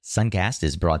Suncast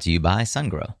is brought to you by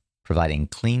SunGrow, providing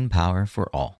clean power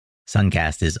for all.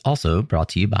 Suncast is also brought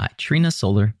to you by Trina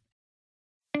Solar.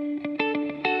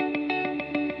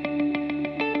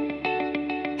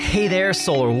 Hey there,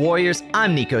 Solar Warriors.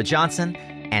 I'm Nico Johnson,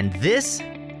 and this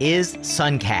is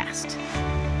Suncast.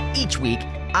 Each week,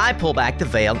 I pull back the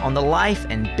veil on the life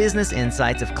and business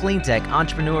insights of clean tech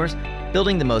entrepreneurs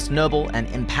building the most noble and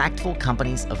impactful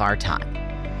companies of our time.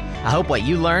 I hope what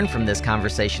you learn from this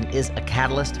conversation is a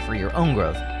catalyst for your own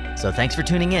growth. So thanks for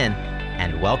tuning in,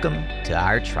 and welcome to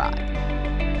our tribe.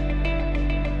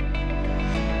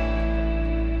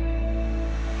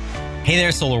 Hey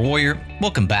there, Solar Warrior.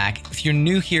 Welcome back. If you're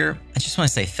new here, I just want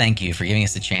to say thank you for giving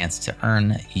us a chance to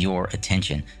earn your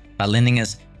attention by lending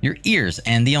us your ears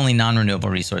and the only non-renewable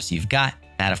resource you've got.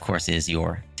 That, of course, is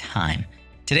your time.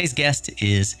 Today's guest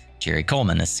is Jerry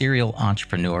Coleman, a serial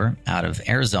entrepreneur out of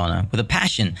Arizona with a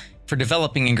passion for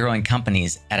developing and growing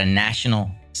companies at a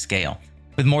national scale.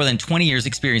 With more than 20 years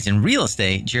experience in real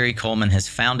estate, Jerry Coleman has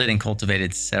founded and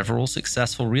cultivated several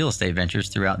successful real estate ventures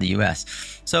throughout the U.S.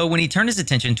 So when he turned his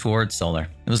attention towards solar,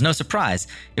 it was no surprise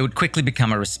it would quickly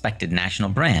become a respected national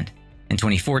brand. In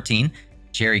 2014,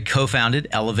 Jerry co-founded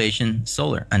Elevation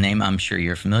Solar, a name I'm sure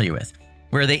you're familiar with,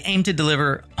 where they aim to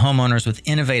deliver homeowners with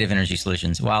innovative energy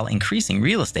solutions while increasing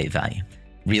real estate value.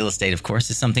 Real estate, of course,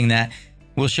 is something that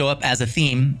will show up as a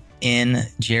theme in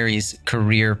Jerry's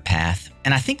career path.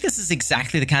 And I think this is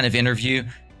exactly the kind of interview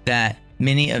that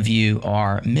many of you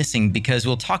are missing, because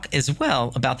we'll talk as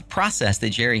well about the process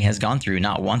that Jerry has gone through,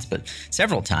 not once, but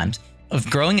several times, of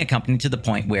growing a company to the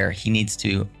point where he needs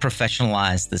to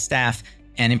professionalize the staff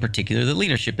and in particular the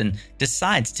leadership, and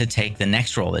decides to take the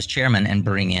next role as chairman and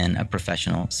bring in a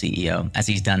professional CEO, as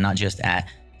he's done not just at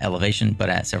Elevation, but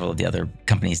at several of the other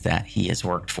companies that he has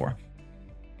worked for.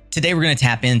 Today, we're going to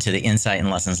tap into the insight and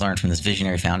lessons learned from this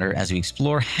visionary founder as we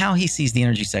explore how he sees the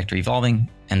energy sector evolving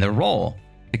and the role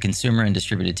that consumer and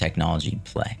distributed technology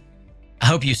play. I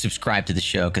hope you subscribe to the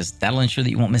show, because that'll ensure that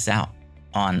you won't miss out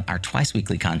on our twice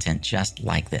weekly content just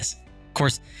like this. Of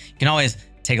course, you can always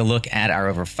take a look at our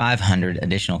over 500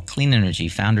 additional clean energy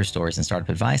founder stories and startup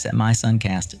advice at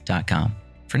mysuncast.com.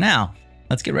 For now,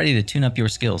 let's get ready to tune up your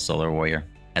skills, Solar Warrior,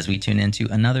 as we tune into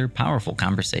another powerful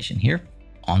conversation here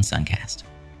on Suncast.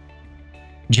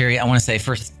 Jerry, I want to say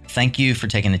first, thank you for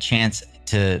taking the chance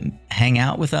to hang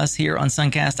out with us here on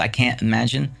Suncast. I can't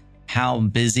imagine how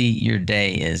busy your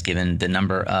day is, given the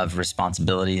number of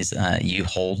responsibilities you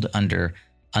hold under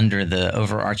the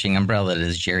overarching umbrella that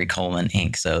is Jerry Coleman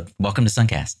Inc. So welcome to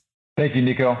Suncast. Thank you,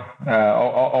 Nico.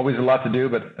 Always a lot to do,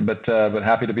 but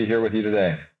happy to be here with you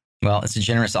today. Well, it's a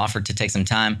generous offer to take some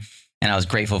time, and I was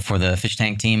grateful for the Fish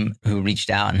Tank team who reached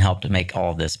out and helped to make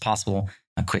all of this possible.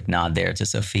 A quick nod there to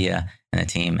Sophia and the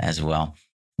team as well.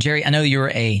 Jerry, I know you're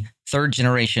a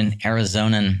third-generation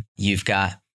Arizonan. You've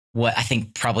got what I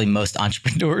think probably most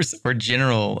entrepreneurs or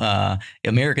general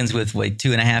Americans with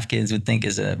 2.5 kids would think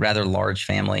is a rather large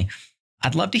family.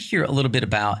 I'd love to hear a little bit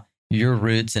about your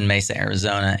roots in Mesa,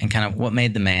 Arizona, and kind of what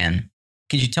made the man.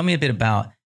 Could you tell me a bit about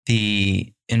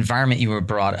the environment you were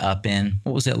brought up in?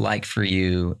 What was it like for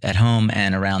you at home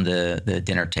and around the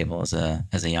dinner table as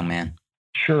a young man?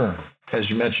 Sure. As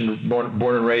you mentioned,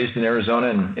 born and raised in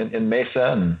Arizona and in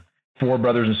Mesa, and 4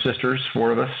 brothers and sisters,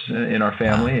 4 of us in our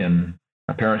family. Wow. And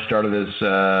my parents started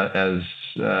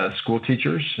as school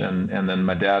teachers, and then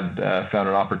my dad found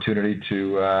an opportunity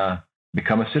to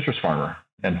become a citrus farmer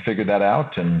and figured that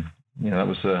out. And that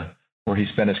was where he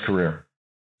spent his career.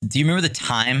 Do you remember the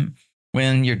time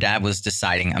when your dad was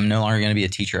deciding, I'm no longer going to be a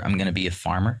teacher, I'm going to be a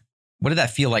farmer? What did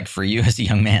that feel like for you as a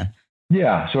young man?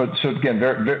 Yeah. So again,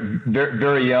 very, very,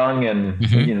 very young, and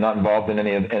not involved in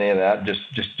any of that.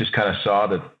 Just kind of saw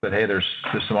that hey, there's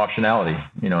some optionality,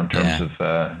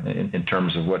 in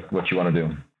terms of what you want to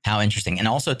do. How interesting. And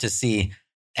also to see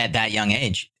at that young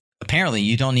age, apparently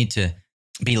you don't need to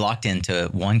be locked into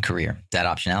one career, that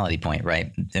optionality point,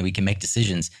 right? That we can make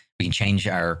decisions. We can change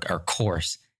our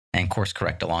course and course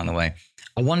correct along the way.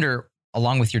 I wonder,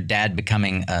 along with your dad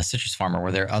becoming a citrus farmer,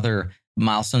 were there other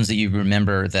milestones that you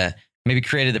remember that maybe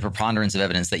created the preponderance of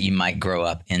evidence that you might grow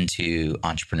up into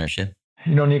entrepreneurship?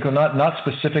 Nico, not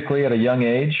specifically at a young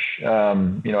age. I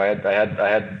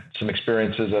had some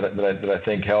experiences that I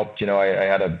think helped. I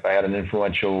had an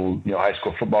influential high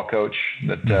school football coach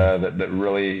that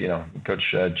really, Coach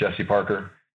Jesse Parker,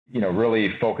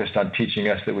 really focused on teaching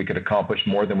us that we could accomplish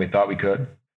more than we thought we could.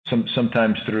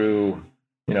 Sometimes through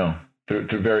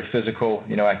very physical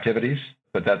activities,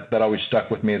 but that always stuck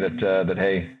with me. That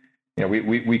hey,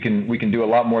 we can do a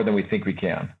lot more than we think we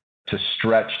can. To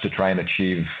stretch to try and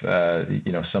achieve,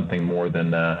 something more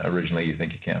than originally you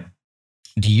think you can.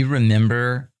 Do you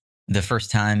remember the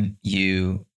first time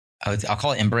I'll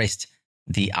call it embraced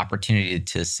the opportunity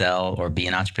to sell or be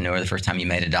an entrepreneur, the first time you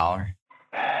made $1?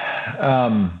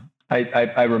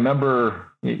 I remember,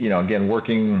 again,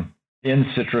 working in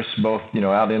citrus, both,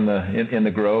 out in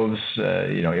the groves,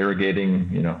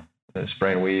 irrigating,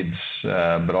 spraying weeds,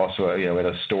 but also, at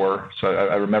a store. So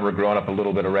I remember growing up a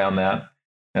little bit around that.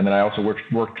 And then I also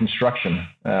worked construction,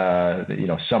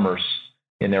 summers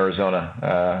in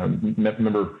Arizona.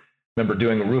 Remember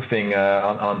doing roofing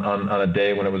on a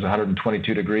day when it was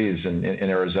 122 degrees in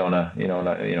Arizona.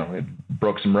 It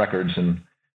broke some records, and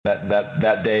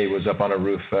that day was up on a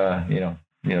roof,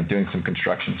 doing some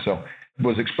construction. So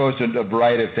was exposed to a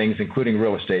variety of things, including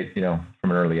real estate,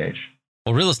 from an early age.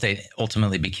 Well, real estate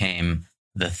ultimately became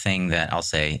the thing that I'll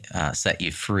say set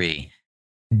you free.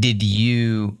 Did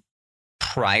you,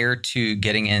 prior to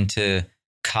getting into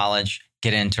college,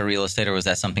 get into real estate, or was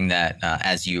that something that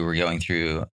as you were going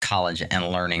through college and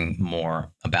learning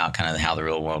more about kind of how the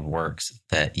real world works,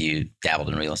 that you dabbled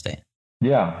in real estate?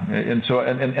 Yeah, and so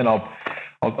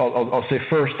I'll say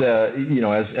first, as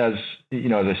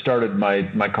I started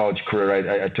my college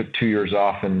career, I took 2 years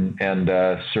off and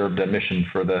served a mission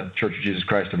for the Church of Jesus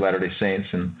Christ of Latter-day Saints,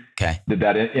 and did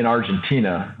that in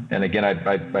Argentina. And again, I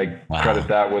credit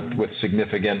that with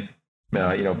significant,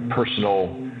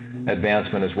 personal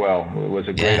advancement as well. It was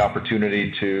a great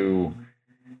opportunity to,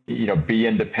 be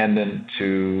independent,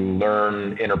 to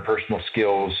learn interpersonal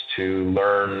skills, to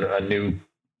learn a new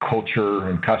culture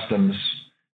and customs,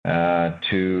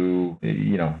 to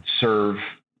serve.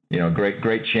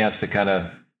 Great chance to kind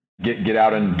of get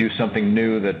out and do something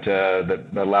new that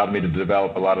allowed me to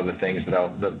develop a lot of the things that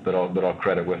I'll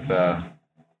credit with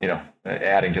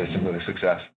adding to some of the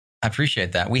success. I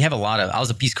appreciate that. We have I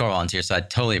was a Peace Corps volunteer, so I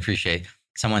totally appreciate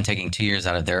someone taking 2 years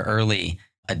out of their early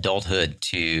adulthood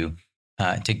to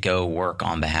go work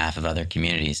on behalf of other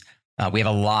communities. We have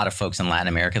a lot of folks in Latin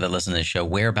America that listen to this show.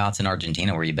 Whereabouts in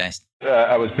Argentina were you based?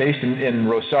 I was based in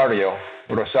Rosario,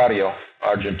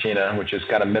 Argentina, which is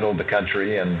kind of middle of the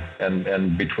country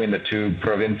and between the two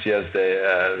provincias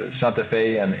de Santa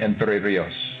Fe and Entre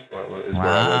Rios is where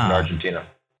I was in Argentina.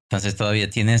 Entonces todavía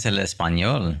tienes el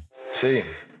español. Sí.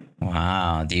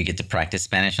 Wow. Do you get to practice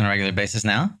Spanish on a regular basis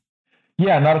now?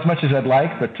 Yeah, not as much as I'd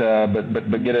like, but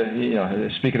get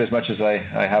speak it as much as I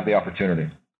have the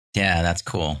opportunity. Yeah, that's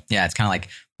cool. Yeah, it's kind of like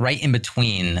right in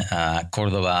between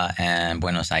Córdoba and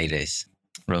Buenos Aires,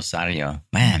 Rosario.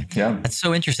 Man, that's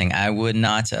so interesting. I would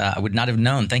not have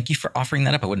known. Thank you for offering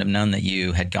that up. I wouldn't have known that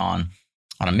you had gone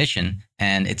on a mission,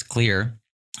 and it's clear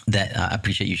that I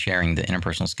appreciate you sharing the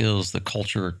interpersonal skills, the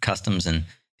culture, customs, and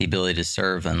the ability to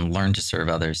serve and learn to serve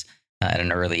others at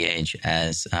an early age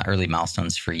as early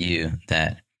milestones for you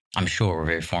that I'm sure were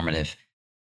very formative.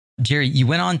 Jerry, you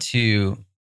went on to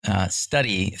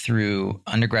study through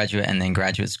undergraduate and then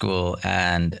graduate school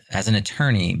and as an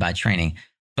attorney by training,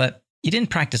 but you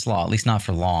didn't practice law, at least not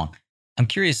for long. I'm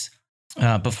curious,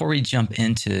 before we jump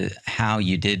into how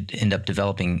you did end up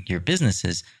developing your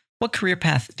businesses, what career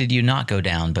path did you not go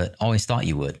down but always thought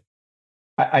you would?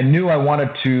 I knew I wanted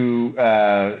to,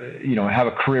 have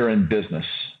a career in business.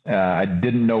 I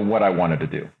didn't know what I wanted to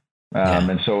do.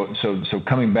 And so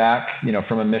coming back,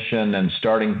 from a mission and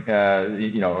starting,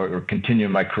 or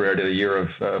continuing my career, to a year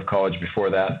of college before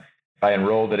that, I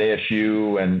enrolled at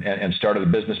ASU and started the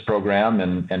business program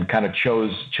and kind of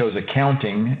chose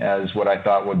accounting as what I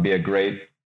thought would be a great,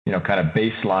 kind of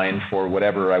baseline for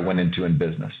whatever I went into in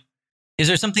business. Is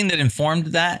there something that informed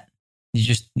that? You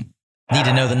just need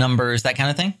to know the numbers, that kind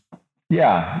of thing?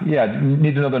 Yeah.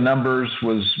 Need to know the numbers,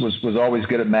 was always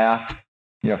good at math.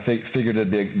 Figured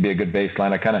it'd be a good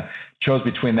baseline. I kind of chose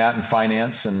between that and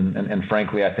finance, and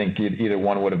frankly, I think either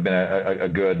one would have been a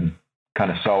good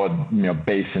kind of solid,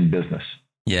 base in business.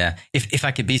 Yeah. If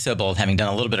I could be so bold, having done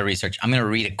a little bit of research, I'm going to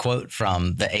read a quote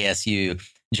from the ASU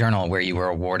Journal where you were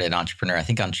awarded Entrepreneur of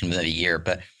the Year.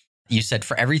 But you said,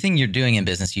 for everything you're doing in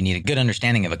business, you need a good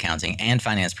understanding of accounting and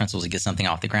finance principles to get something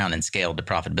off the ground and scale to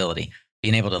profitability.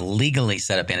 Being able to legally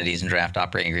set up entities and draft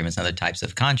operating agreements and other types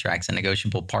of contracts and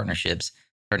negotiate partnerships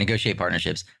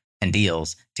and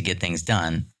deals to get things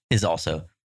done is also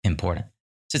important.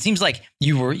 So it seems like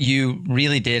you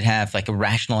really did have like a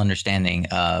rational understanding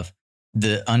of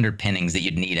the underpinnings that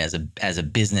you'd need as a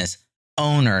business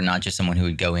owner, not just someone who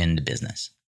would go into business.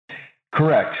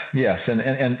 Correct. Yes.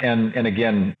 And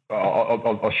again,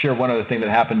 I'll share one other thing that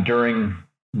happened during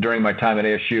my time at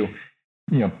ASU.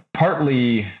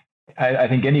 Partly, I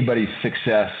think anybody's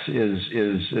success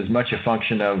is as much a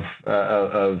function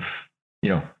of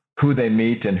who they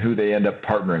meet and who they end up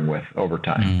partnering with over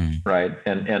time, right?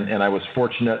 And I was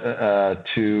fortunate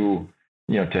to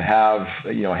to have,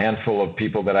 a handful of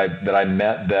people that I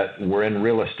met that were in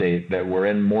real estate, that were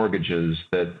in mortgages,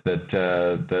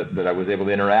 that I was able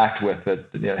to interact with,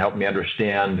 that helped me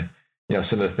understand,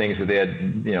 some of the things that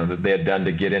they had done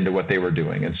to get into what they were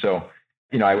doing. And so,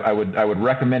 I would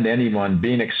recommend anyone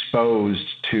being exposed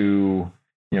to,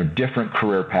 different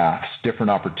career paths, different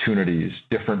opportunities,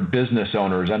 different business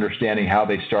owners, understanding how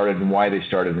they started and why they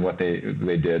started and what they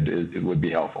did, it would be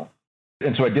helpful.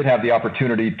 And so I did have the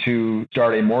opportunity to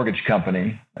start a mortgage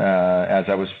company as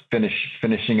I was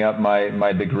finishing up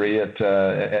my degree at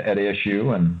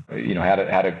ASU, and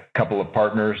had a couple of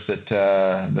partners that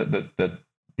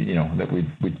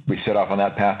we set off on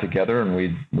that path together, and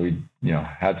we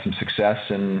had some success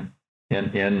in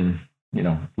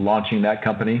launching that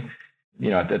company.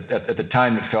 At the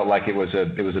time, it felt like it was a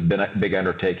big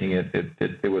undertaking.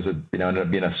 It was ended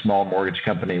up being a small mortgage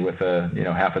company with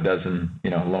half a dozen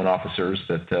loan officers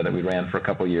that we ran for a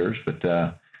couple of years. But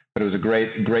it was a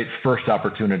great first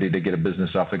opportunity to get a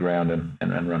business off the ground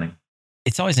and running.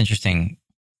 It's always interesting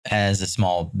as a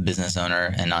small business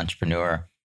owner and entrepreneur.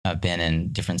 I've been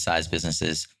in different size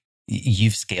businesses.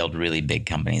 You've scaled really big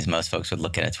companies. Most folks would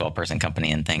look at a 12-person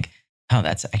company and think, oh,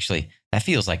 that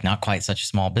feels like not quite such a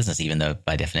small business, even though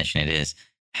by definition it is.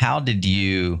 How did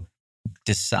you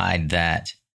decide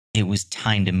that it was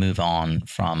time to move on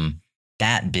from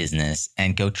that business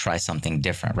and go try something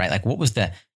different, right? Like what was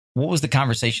the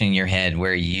conversation in your head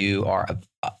where you are,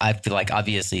 I feel like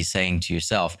obviously saying to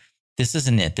yourself, this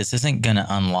isn't it. This isn't going to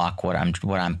unlock what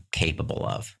I'm capable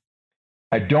of.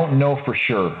 I don't know for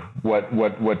sure what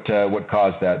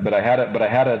caused that, but I had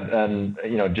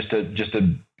just a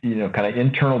kind of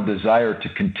internal desire to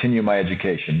continue my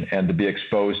education and to be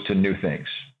exposed to new things,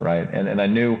 right? And I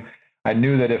knew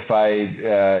that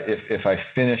if I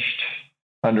finished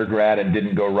undergrad and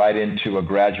didn't go right into a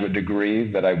graduate degree,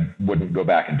 that I wouldn't go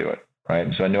back and do it, right?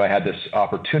 And so I knew I had this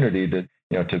opportunity to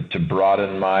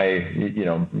broaden my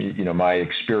my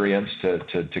experience,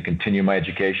 to continue my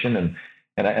education,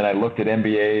 and I looked at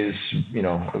MBAs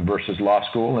versus law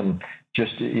school, and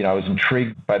just I was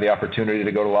intrigued by the opportunity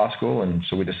to go to law school, and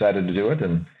so we decided to do it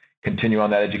and continue on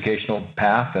that educational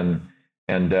path, and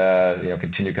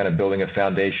continue kind of building a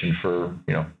foundation for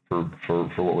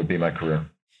what would be my career.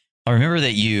 I remember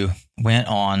that you went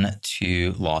on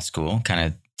to law school, kind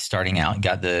of starting out,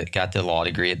 got the law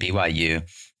degree at BYU,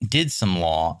 did some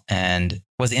law, and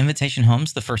was Invitation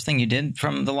Homes the first thing you did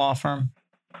from the law firm?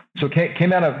 So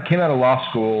came out of law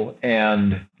school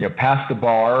and passed the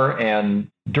bar, and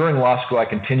during law school I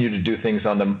continued to do things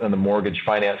on the mortgage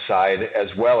finance side,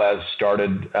 as well as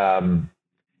started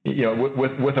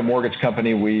with a mortgage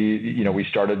company. We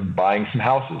started buying some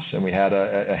houses, and we had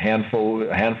a handful we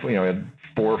had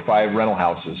 4 or 5 rental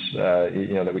houses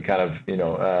that we kind of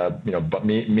but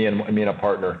me and a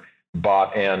partner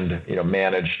bought and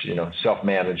managed,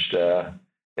 self-managed kind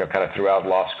of throughout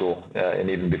law school and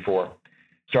even before.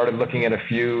 Started looking at a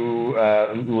few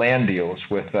land deals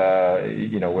with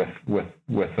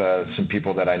some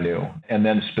people that I knew, and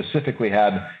then specifically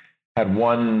had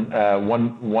one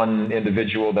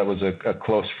individual that was a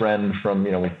close friend from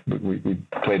we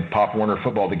played Pop Warner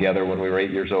football together when we were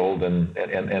 8 years old, and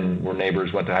were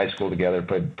neighbors, went to high school together,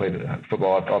 played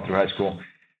football all through high school.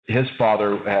 His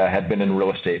father had been in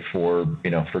real estate for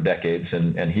decades,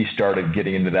 and he started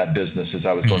getting into that business as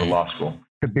I was going to law school.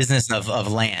 The business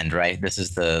of land, right? This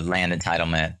is the land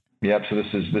entitlement. Yep. So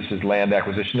this is land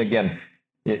acquisition. Again,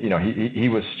 he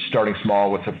was starting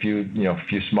small with a few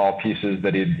small pieces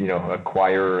that he'd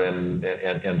acquire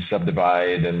and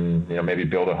subdivide, and maybe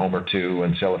build a home or two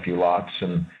and sell a few lots.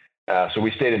 And so we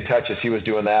stayed in touch as he was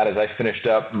doing that. As I finished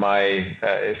up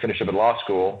at law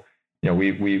school,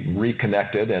 we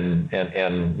reconnected and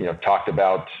talked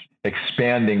about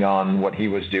expanding on what he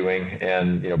was doing,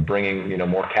 and bringing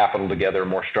more capital together,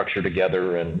 more structure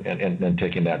together, and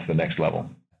taking that to the next level.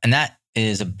 And that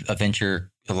is a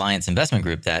Venture Alliance investment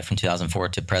group that from 2004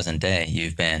 to present day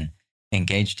you've been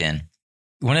engaged in.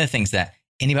 One of the things that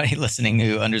anybody listening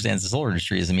who understands the solar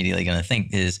industry is immediately going to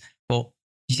think is, well,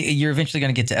 you're eventually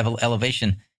going to get to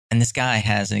elevation, and this guy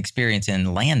has an experience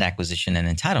in land acquisition and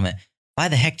entitlement. Why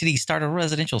the heck did he start a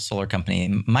residential solar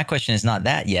company? My question is not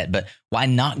that yet, but why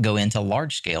not go into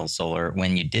large scale solar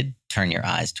when you did turn your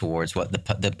eyes towards what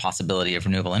the possibility of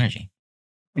renewable energy?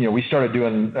 We started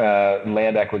doing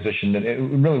land acquisition,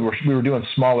 and we were doing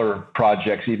smaller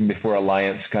projects even before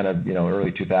Alliance, kind of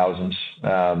early 2000s,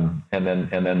 and then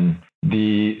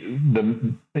we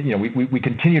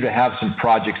continue to have some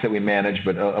projects that we manage,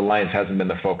 but Alliance hasn't been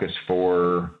the focus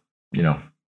for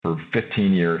for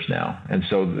 15 years now. And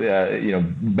so,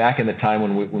 back in the time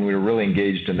when we were really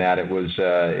engaged in that, it was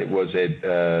a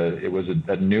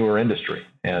newer industry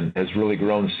and has really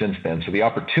grown since then. So the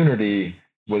opportunity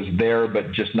was there,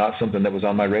 but just not something that was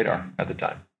on my radar at the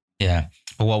time. Yeah.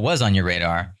 But what was on your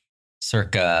radar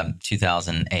circa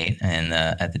 2008 and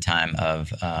at the time of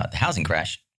the housing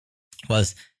crash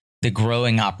was the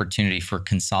growing opportunity for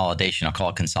consolidation. I'll call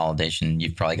it consolidation.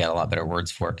 You've probably got a lot better words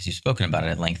for it because you've spoken about it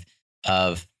at length,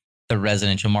 of the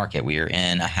residential market. We are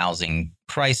in a housing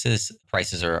crisis.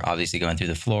 Prices are obviously going through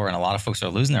the floor, and a lot of folks are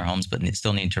losing their homes, but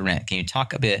still need to rent. Can you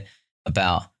talk a bit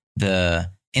about the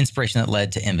inspiration that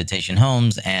led to Invitation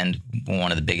Homes and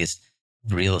one of the biggest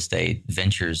real estate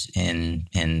ventures in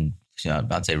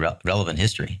I'd say relevant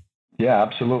history? Yeah,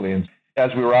 absolutely. And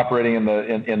as we were operating in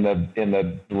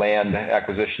the land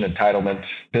acquisition entitlement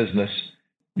business,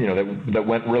 that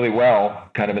went really well,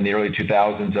 kind of in the early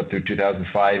 2000s up through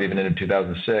 2005, even into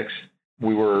 2006.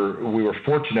 We were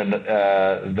fortunate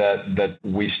that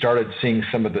we started seeing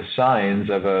some of the signs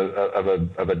of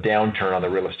a downturn on the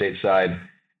real estate side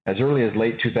as early as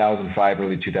late 2005,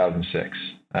 early 2006.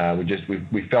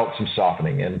 We felt some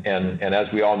softening, and as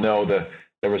we all know,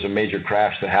 there was a major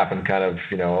crash that happened kind of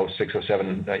 06,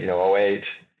 07, 08.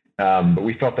 But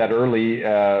we felt that early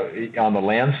on the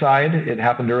land side, it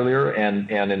happened earlier, and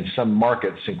in some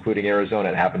markets, including Arizona,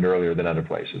 it happened earlier than other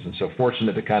places. And so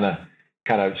fortunate to kind of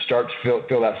start to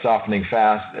feel that softening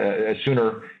fast.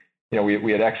 Sooner,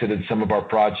 we had exited some of our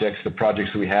projects. The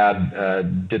projects we had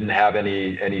didn't have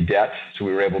any debt, so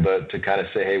we were able to kind of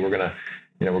say, hey, we're gonna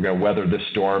weather this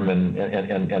storm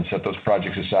and set those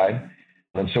projects aside.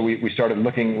 And so we started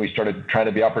trying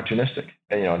to be opportunistic.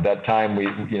 And, at that time, we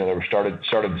started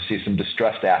to see some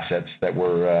distressed assets that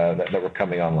were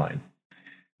coming online.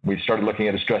 We started looking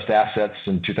at distressed assets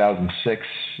in 2006.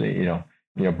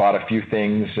 Bought a few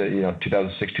things.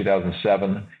 2006,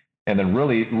 2007, and then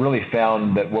really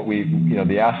found that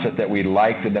the asset that we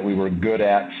liked and that we were good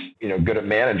at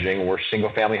managing were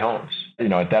single family homes.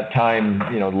 At that time,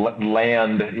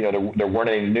 land, there weren't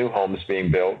any new homes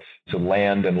being built. So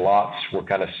land and lots were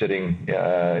kind of sitting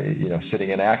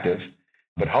inactive,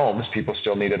 but homes, people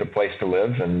still needed a place to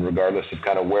live. And regardless of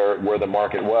kind of where the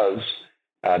market was,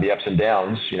 the ups and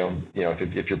downs,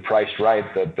 if you're priced right,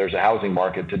 that there's a housing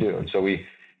market to do. And so we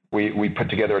put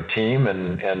together a team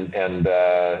and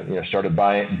started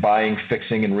buying,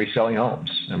 fixing, and reselling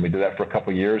homes. And we did that for a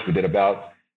couple of years. We did about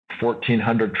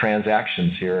 1,400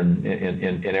 transactions here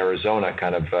in Arizona,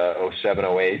 kind of 07,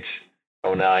 08,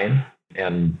 09,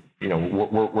 and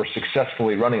we're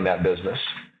successfully running that business.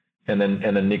 And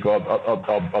then Nico,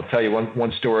 I'll tell you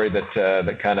one story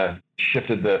that kind of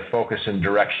shifted the focus and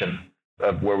direction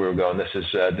of where we were going. This is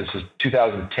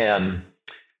 2010.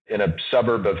 In a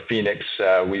suburb of Phoenix,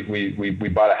 we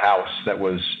bought a house that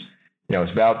was,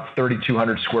 it's about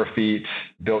 3,200 square feet,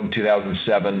 built in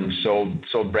 2007,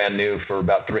 sold brand new for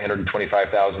about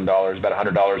 $325,000, about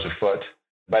 $100 a foot.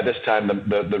 By this time,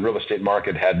 the real estate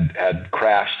market had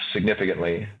crashed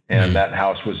significantly, and that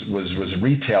house was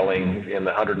retailing in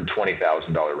the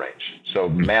 $120,000 range. So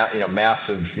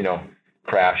massive,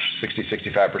 crash,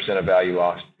 60-65% of value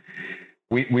lost.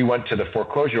 We went to the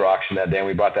foreclosure auction that day, and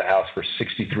we bought that house for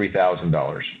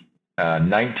 $63,000,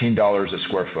 $19 a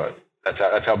square foot.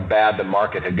 That's how bad the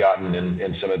market had gotten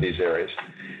in some of these areas.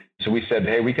 So we said,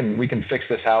 hey, we can fix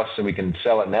this house and we can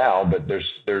sell it now, but there's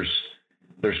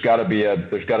got to be a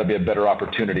better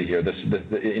opportunity here.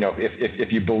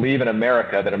 If you believe in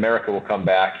America, that America will come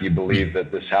back, you believe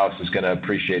that this house is going to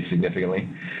appreciate significantly.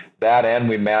 That, and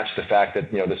we matched the fact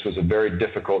that this was a very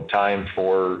difficult time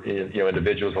for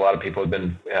individuals. A lot of people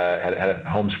had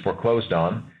homes foreclosed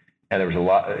on, and there was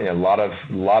a lot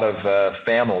of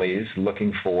families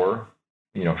looking for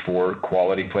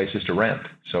quality places to rent.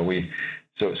 So we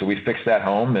fixed that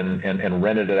home and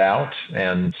rented it out,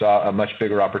 and saw a much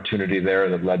bigger opportunity there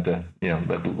that led to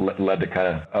kind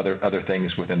of other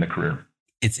things within the career.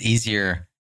 It's easier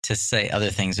to say other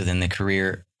things within the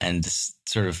career and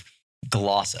sort of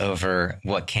gloss over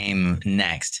what came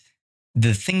next.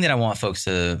 The thing that I want folks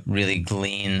to really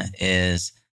glean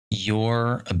is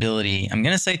your ability, I'm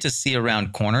going to say, to see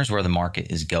around corners where the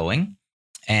market is going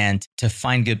and to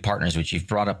find good partners, which you've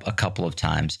brought up a couple of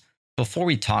times. Before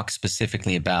we talk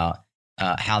specifically about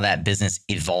how that business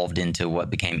evolved into what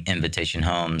became Invitation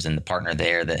Homes and the partner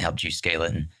there that helped you scale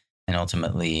it and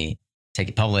ultimately take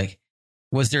it public,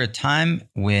 was there a time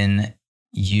when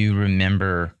you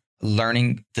remember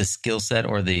learning the skill set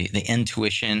or the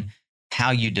intuition,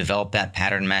 how you develop that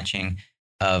pattern matching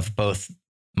of both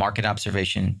market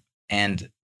observation and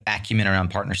acumen around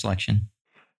partner selection?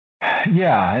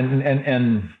 Yeah.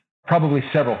 And Probably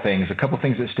several things. A couple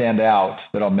things that stand out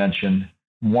that I'll mention.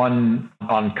 One,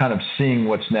 on kind of seeing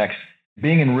what's next.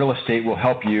 Being in real estate will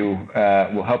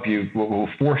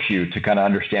force you to kind of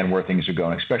understand where things are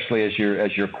going, especially as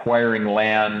you're acquiring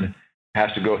land,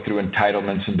 has to go through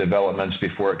entitlements and developments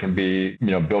before it can be,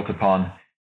 built upon.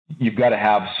 You've got to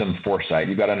have some foresight.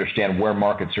 You've got to understand where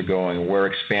markets are going, where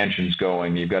expansion's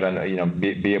going. You've got to,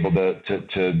 be able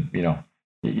to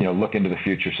look into the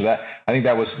future. So that, I think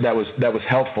that was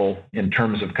helpful in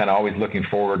terms of kind of always looking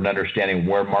forward and understanding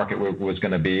where market was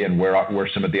going to be and where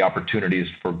some of the opportunities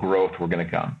for growth were going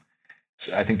to come.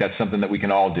 So I think that's something that we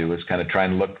can all do, is kind of try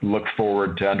and look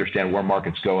forward to understand where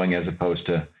market's going as opposed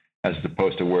to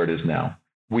where it is now.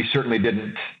 We certainly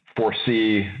didn't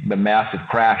foresee the massive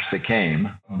crash that came,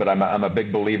 but I'm a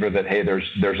big believer that, hey,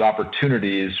 there's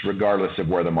opportunities regardless of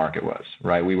where the market was,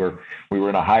 right? We were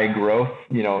in a high growth,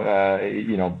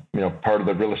 part of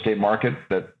the real estate market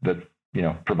that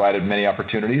provided many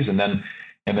opportunities, and then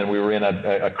we were in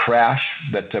a crash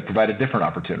that provided different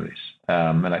opportunities,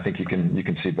 and I think you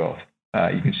can see both.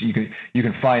 You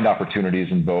can find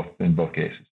opportunities in both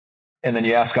cases. And then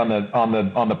you ask on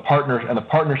the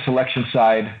partner selection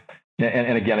side.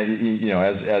 And again,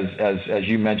 as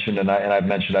you mentioned, and I've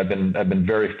mentioned, I've been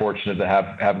very fortunate to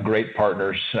have great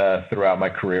partners throughout my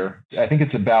career. I think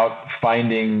it's about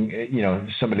finding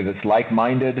somebody that's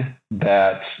like-minded,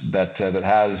 that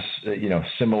has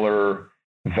similar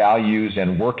values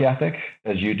and work ethic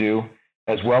as you do,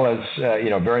 as well as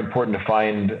very important to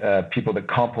find people that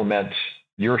complement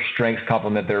your strengths,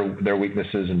 complement their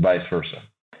weaknesses, and vice versa.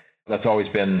 That's always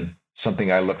been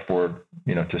something I look for,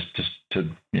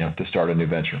 to start a new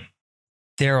venture.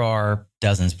 There are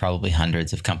dozens, probably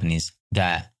hundreds of companies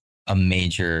that a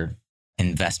major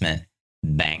investment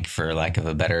bank, for lack of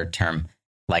a better term,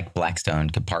 like Blackstone,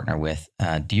 could partner with.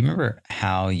 Do you remember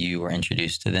how you were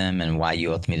introduced to them and why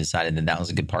you ultimately decided that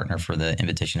was a good partner for the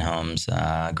Invitation Homes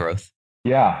growth?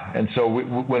 Yeah, and so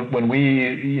when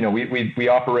we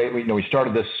operate, we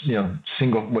started this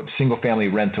single family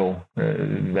rental.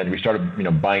 Then we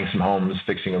started buying some homes,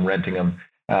 fixing them, renting them.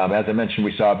 As I mentioned,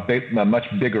 we saw a much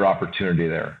bigger opportunity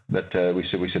there. That we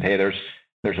said, hey,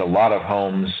 there's a lot of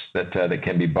homes that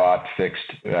can be bought,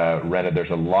 fixed, rented.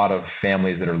 There's a lot of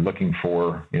families that are looking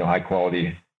for high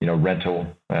quality rental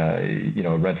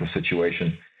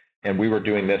situation. And we were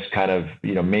doing this kind of,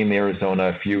 mainly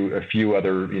Arizona, a few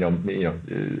other,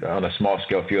 on a small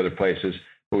scale, a few other places.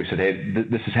 But we said, hey,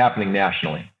 this is happening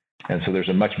nationally. And so there's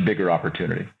a much bigger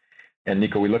opportunity. And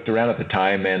Nico, we looked around at the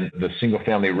time, and the single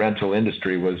family rental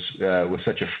industry was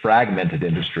such a fragmented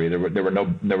industry. There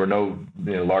were no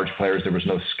large players. There was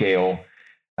no scale.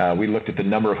 We looked at the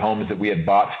number of homes that we had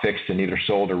bought, fixed, and either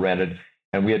sold or rented,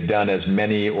 and we had done as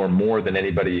many or more than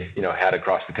anybody had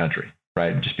across the country.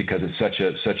 Right, just because it's such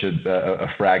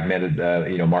a fragmented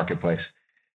marketplace,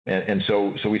 and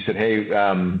so we said, hey,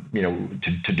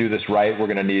 to do this right, we're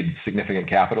going to need significant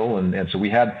capital, and so we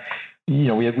had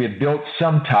built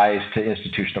some ties to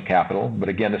institutional capital, but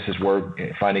again, this is where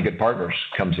finding good partners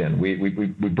comes in.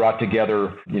 We brought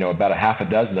together about a half a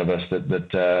dozen of us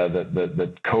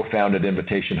that co-founded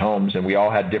Invitation Homes, and we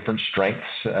all had different strengths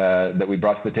that we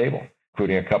brought to the table,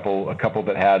 including a couple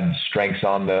that had strengths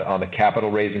on the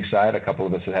capital raising side, a couple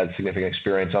of us that had significant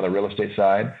experience on the real estate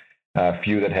side, a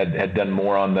few that had done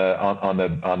more on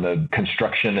the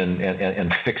construction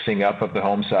and fixing up of the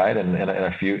home side, and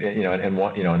a few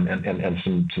and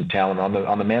some talent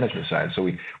on the management side. So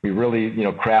we really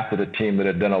crafted a team that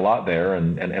had done a lot there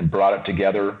and brought it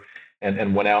together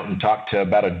and went out and talked to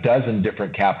about a dozen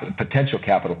different potential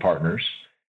capital partners.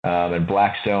 And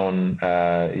Blackstone,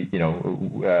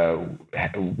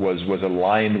 was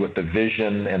aligned with the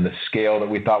vision and the scale that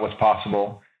we thought was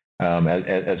possible,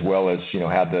 as well as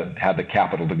had the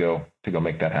capital to go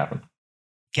make that happen.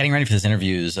 Getting ready for this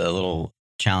interview is a little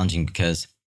challenging because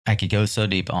I could go so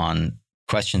deep on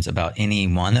questions about any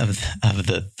one of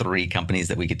the three companies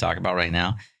that we could talk about right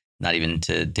now. Not even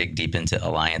to dig deep into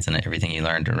Alliance and everything you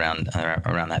learned around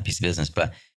that piece of business,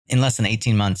 but in less than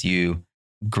 18 months, you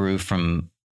grew from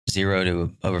 0 to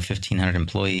over 1,500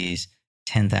 employees,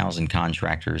 10,000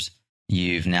 contractors.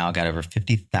 You've now got over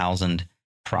 50,000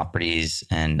 properties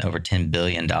and over $10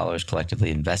 billion collectively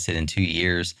invested in 2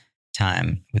 years'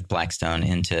 time with Blackstone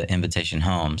into Invitation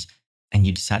Homes. And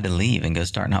you decide to leave and go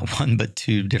start not one, but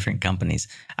two different companies.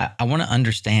 I want to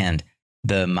understand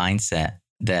the mindset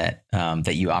that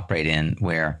you operate in,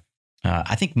 where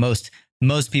I think most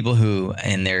people who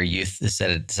in their youth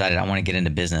decided I want to get into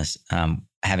business,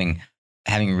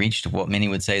 having reached what many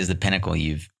would say is the pinnacle.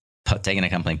 You've taken a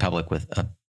company public with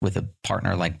a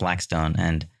partner like Blackstone,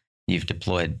 and you've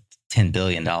deployed $10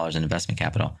 billion in investment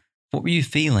capital. What were you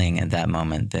feeling at that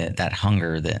moment, that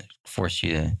hunger that forced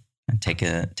you to take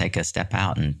a step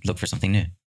out and look for something new?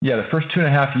 Yeah, the first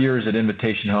 2.5 years at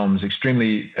Invitation Homes,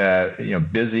 extremely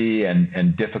busy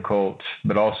and difficult,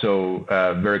 but also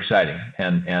very exciting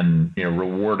and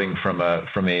rewarding from a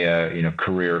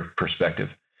career perspective.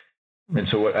 And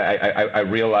so I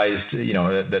realized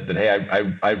that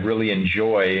hey, I really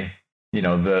enjoy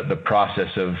the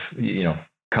process of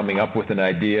coming up with an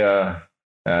idea,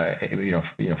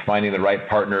 finding the right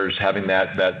partners, having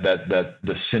that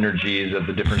the synergies of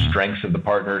the different strengths of the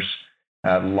partners.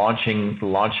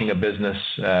 Launching a business,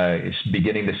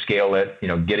 beginning to scale it,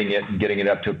 getting it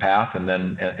up to a path, and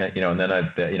then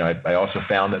I also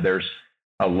found that there's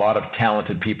a lot of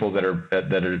talented people that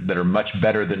are much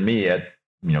better than me at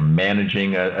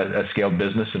managing a scaled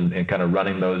business and kind of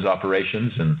running those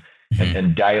operations and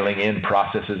dialing in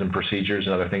processes and procedures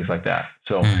and other things like that.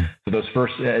 So those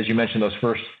first, as you mentioned,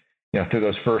 through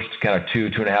those first kind of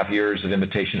 2.5 years of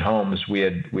Invitation Homes, we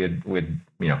had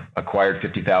acquired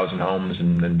 50,000 homes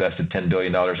and invested $10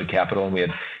 billion of capital, and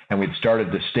we'd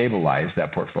started to stabilize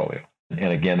that portfolio.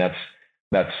 And again, that's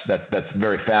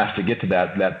very fast to get to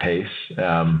that pace,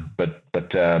 but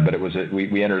it was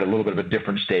we entered a little bit of a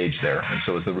different stage there, and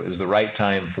so it was the right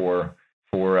time for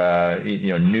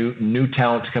new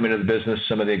talent to come into the business,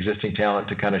 some of the existing talent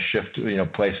to kind of shift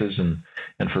places, and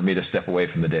for me to step away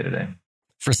from the day to day.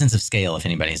 For a sense of scale, if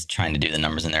anybody's trying to do the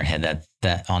numbers in their head,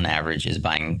 that on average is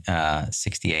buying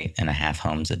 68.5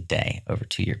 homes a day over a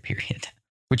 2-year period,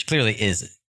 which clearly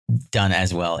is done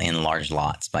as well in large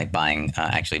lots, like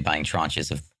actually buying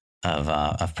tranches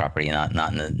of property. Not.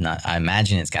 I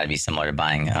imagine it's got to be similar to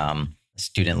buying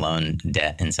student loan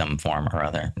debt in some form or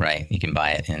other, right? You can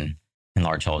buy it in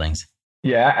large holdings.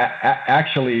 Yeah,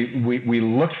 actually, we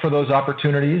looked for those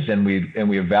opportunities and we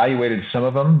evaluated some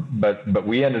of them, but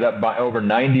we ended up by over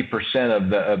 90% of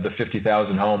the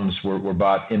 50,000 homes were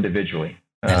bought individually,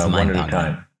 one at a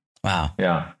time. Wow.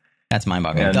 Yeah, that's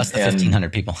mind-boggling. Thus the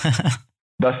 1,500 people.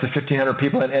 Thus the 1,500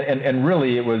 people, and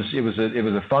really it was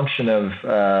a function of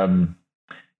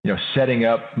setting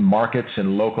up markets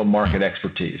and local market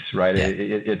expertise, right? Yeah.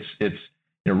 It's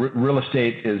real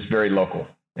estate is very local.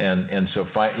 And so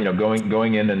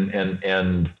going in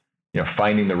and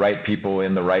finding the right people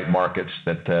in the right markets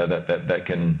that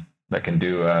can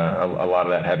do a lot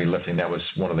of that heavy lifting. That was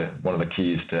one of the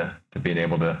keys to being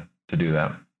able to do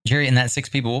that. Jerry, in that 6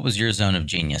 people, what was your zone of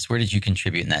genius? Where did you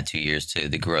contribute in that 2 years to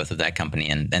the growth of that company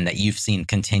and that you've seen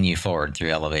continue forward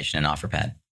through Elevation and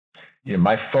OfferPad?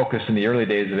 My focus in the early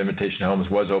days of Invitation Homes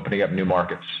was opening up new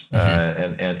markets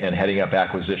and heading up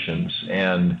acquisitions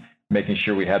and making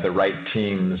sure we had the right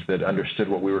teams that understood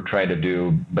what we were trying to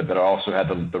do, but that also had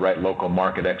the right local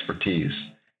market expertise.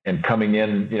 And coming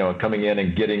in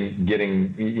and getting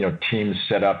teams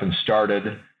set up and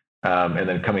started, and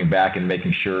then coming back and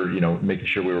making sure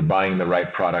we were buying the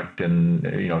right product and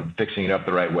fixing it up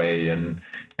the right way and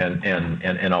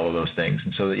all of those things.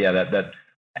 And so that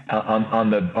on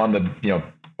the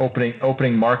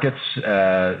opening markets,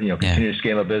 continue to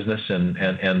scale a business and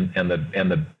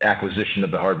the acquisition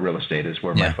of the hard real estate is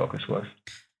where my focus was.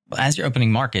 Well, as you're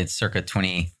opening markets circa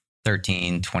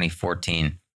 2013,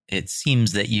 2014, it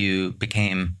seems that you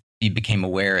became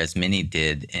aware, as many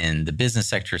did in the business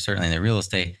sector, certainly in the real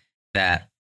estate, that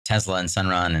Tesla and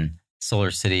Sunrun and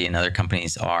SolarCity and other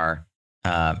companies are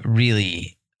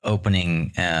really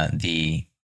opening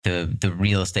the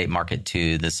real estate market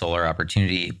to the solar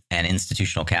opportunity, and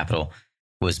institutional capital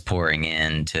was pouring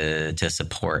in to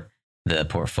support the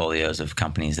portfolios of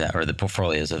companies or the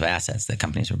portfolios of assets that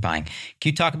companies were buying.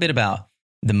 Can you talk a bit about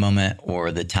the moment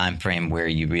or the time frame where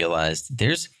you realized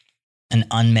there's an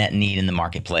unmet need in the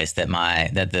marketplace that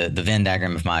the Venn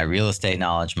diagram of my real estate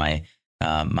knowledge, my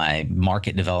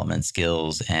market development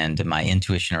skills, and my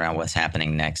intuition around what's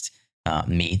happening next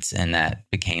meets, and that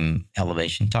became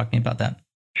Elevation? Talk to me about that.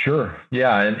 Sure.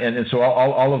 Yeah. And so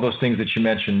all of those things that you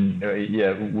mentioned,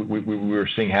 we were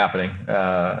seeing happening,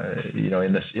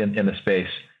 in the space.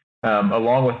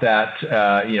 Along with that,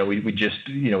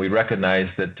 we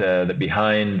recognized that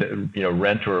behind,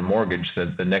 rent or a mortgage,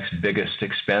 the next biggest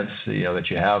expense, that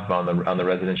you have on the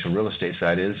residential real estate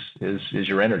side is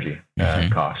your energy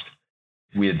cost.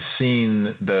 We had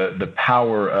seen the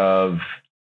power of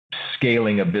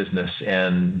scaling a business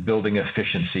and building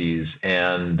efficiencies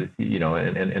and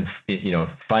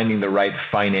finding the right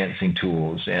financing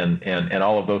tools and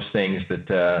all of those things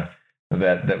that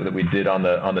we did on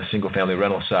the single family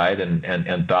rental side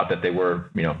and thought that they were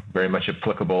very much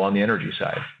applicable on the energy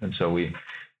side. And so we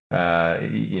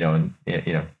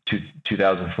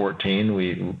 2014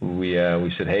 we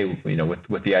said, hey,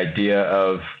 with the idea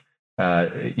of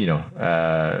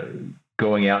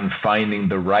going out and finding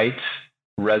the right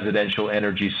residential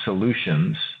energy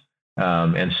solutions,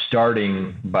 and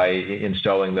starting by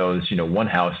installing those, one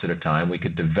house at a time. We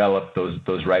could develop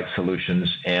those right solutions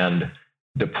and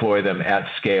deploy them at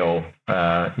scale,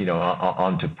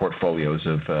 onto portfolios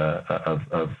of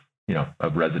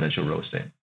residential real estate.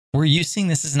 Were you seeing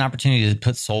this as an opportunity to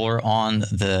put solar on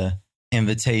the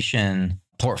Invitation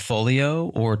portfolio,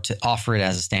 or to offer it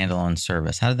as a standalone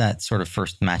service? How did that sort of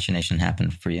first machination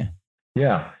happen for you?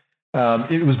 Yeah,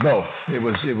 it was both. It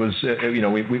was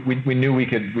we knew we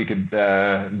could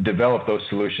develop those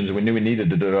solutions. We knew we needed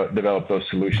to develop those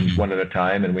solutions one at a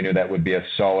time, and we knew that would be a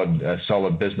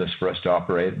solid business for us to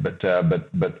operate.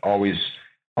 But always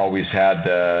had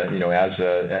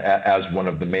as one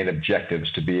of the main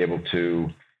objectives to be able to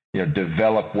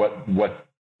develop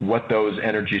what those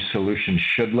energy solutions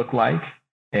should look like,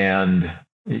 and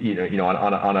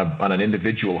on an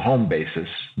individual home basis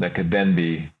that could then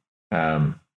be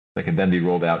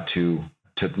rolled out to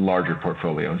larger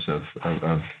portfolios of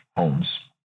homes.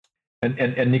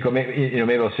 And Nico,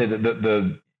 maybe I'll say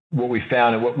that what we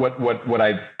found, and what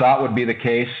I thought would be the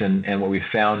case, and what we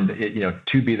found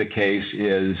to be the case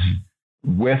is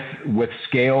with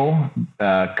scale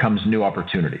comes new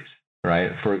opportunities.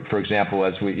 Right. For example,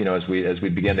 as we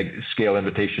began to scale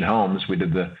Invitation Homes, we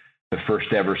did the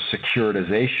first ever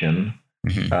securitization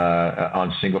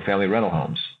on single family rental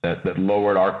homes that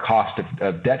lowered our cost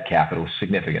of debt capital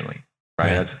significantly.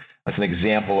 Right. Yeah. That's an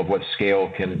example of what scale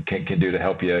can do to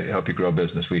help you grow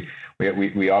business.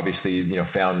 We obviously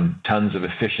found tons of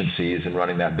efficiencies in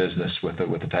running that business with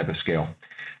the type of scale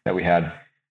that we had.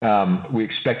 We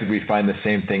expected we'd find the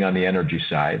same thing on the energy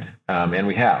side, and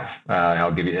we have.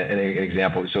 I'll give you an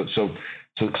example. So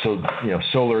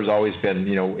solar has always been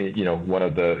one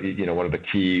of the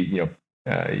key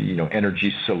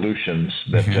energy solutions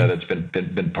that's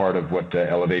been part of what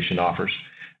Elevation offers,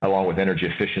 along with energy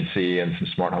efficiency and some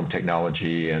smart home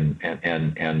technology, and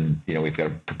we've got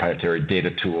a proprietary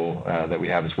data tool that we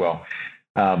have as well.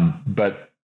 But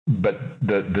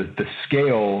the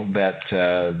scale that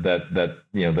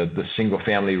the single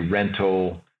family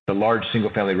rental, the large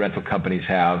single family rental companies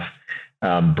have,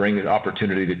 bring the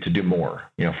opportunity to do more.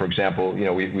 For example,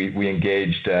 we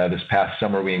engaged this past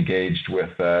summer. We engaged with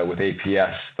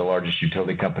APS, the largest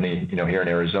utility company here in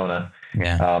Arizona,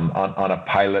 on a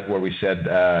pilot where we said,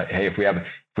 hey, if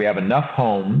we have enough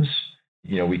homes,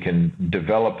 we can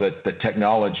develop the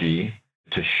technology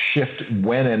to shift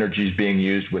when energy is being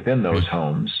used within those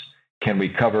homes. Can we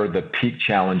cover the peak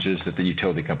challenges that the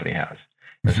utility company has?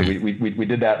 And so we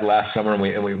did that last summer, and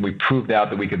we proved out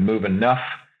that we could move enough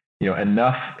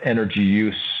energy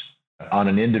use on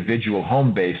an individual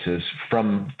home basis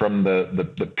from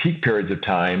the peak periods of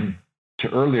time to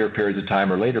earlier periods of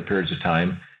time or later periods of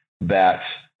time, that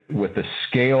with the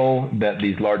scale that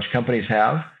these large companies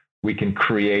have, we can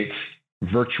create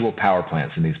virtual power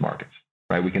plants in these markets.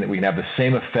 Right? We can have the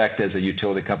same effect as a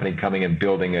utility company coming and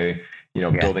building a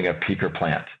peaker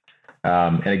plant.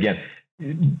 And again,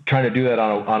 trying to do that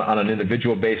on an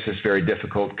individual basis, very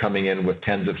difficult. Coming in with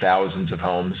tens of thousands of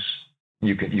homes,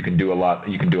 you can do a lot.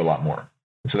 You can do a lot more.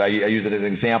 So I use it as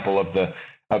an example of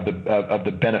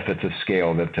the benefits of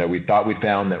scale that we thought we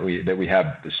found, that we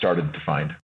have started to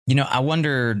find. I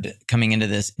wondered, coming into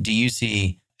this, do you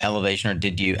see Elevation, or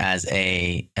did you as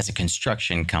a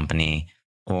construction company,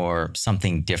 or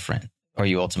something different? Are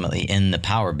you ultimately in the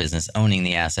power business, owning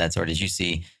the assets, or did you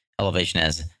see Elevation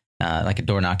as like a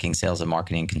door knocking sales and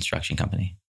marketing construction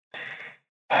company?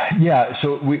 Yeah,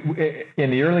 so we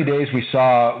in the early days we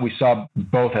saw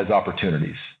both as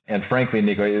opportunities, and frankly,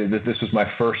 Nico, this was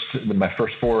my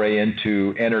first foray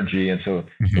into energy, and so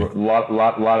a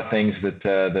lot of things that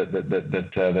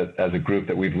as a group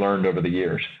that we've learned over the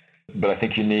years. But I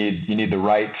think you need the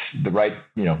right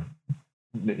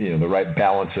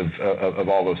balance of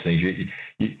all those things.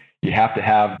 You have to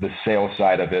have the sales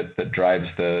side of it that drives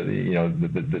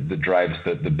that drives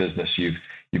the business.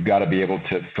 You've got to be able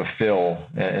to fulfill,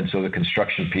 and so the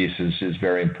construction piece is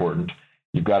very important.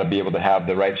 You've got to be able to have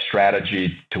the right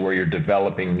strategy to where you're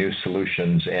developing new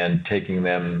solutions and taking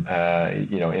them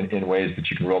in ways that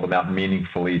you can roll them out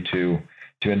meaningfully to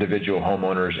individual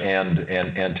homeowners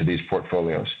and to these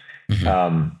portfolios.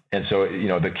 And so,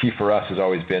 the key for us has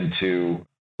always been to,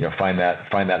 find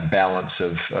that balance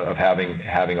of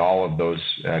having all of those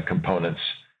components,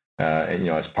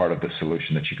 as part of the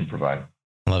solution that you can provide.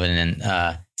 Love it. And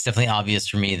it's definitely obvious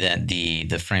for me that the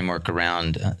framework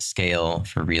around scale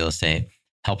for real estate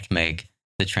helped make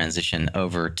the transition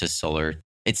over to solar.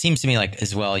 It seems to me like,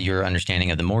 as well, your understanding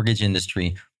of the mortgage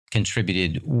industry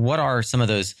contributed. What are some of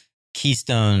those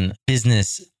keystone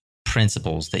business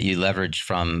principles that you leveraged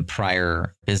from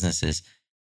prior businesses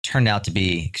turned out to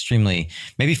be extremely,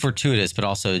 maybe fortuitous, but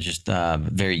also just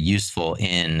very useful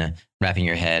in wrapping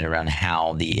your head around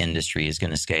how the industry is going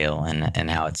to scale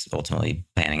and how it's ultimately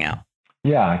panning out?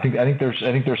 Yeah, I think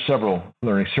there's several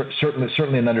learnings.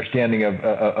 Certainly an understanding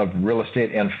of real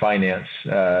estate and finance,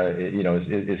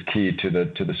 is key to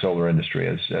the solar industry,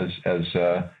 as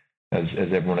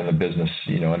everyone in the business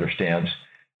understands.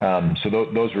 So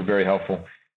those were very helpful.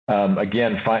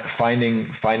 Again,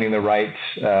 finding the right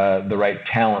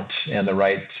talent and the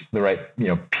right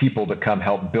people to come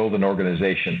help build an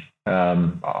organization,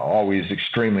 always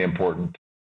extremely important.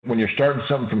 When you're starting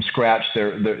something from scratch,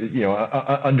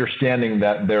 understanding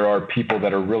that there are people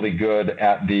that are really good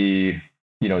at the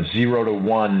 0 to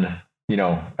 1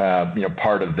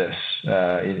 part of this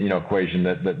equation,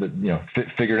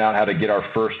 that figuring out how to get our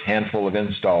first handful of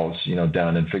installs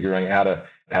done, and figuring out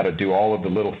how to do all of the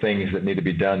little things that need to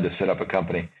be done to set up a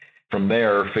company. From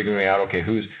there, figuring out, okay,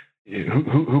 who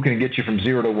can get you from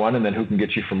 0 to 1, and then who can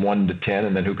get you from 1 to 10,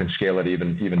 and then who can scale it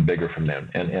even bigger from there.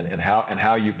 And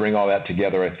how you bring all that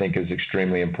together, I think, is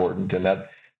extremely important. And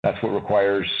that's what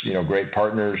requires, great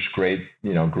partners, great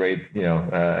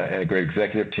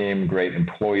executive team, great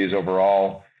employees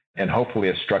overall, and hopefully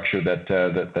a structure that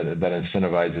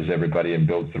incentivizes everybody and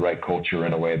builds the right culture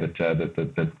in a way that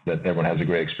everyone has a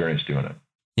great experience doing it.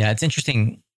 Yeah, it's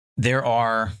interesting. There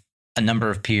are a number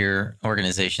of peer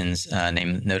organizations,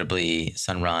 named notably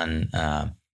Sunrun,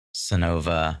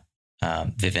 Sunnova,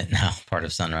 Vivint, now part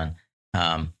of Sunrun,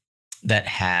 that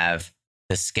have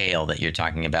the scale that you're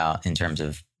talking about in terms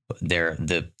of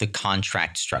the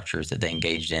contract structures that they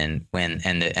engaged in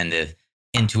and the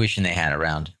intuition they had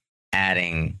around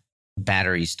adding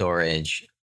battery storage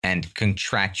and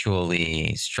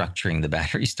contractually structuring the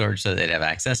battery storage so they'd have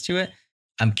access to it.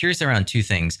 I'm curious around two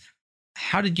things.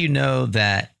 How did you know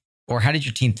that, or how did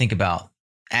your team think about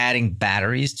adding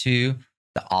batteries to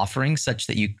the offering such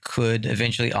that you could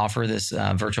eventually offer this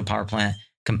virtual power plant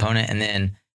component? And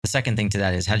then the second thing to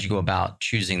that is, how did you go about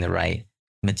choosing the right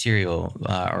material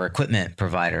or equipment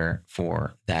provider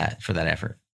for that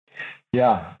effort?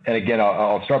 Yeah, and again,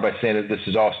 I'll start by saying that this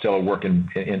is all still a work in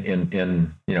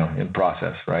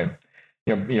process, right?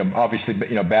 Obviously,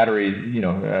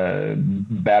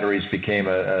 batteries became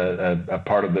a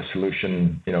part of the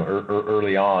solution,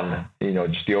 early on,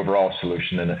 just the overall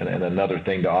solution, and another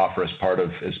thing to offer as part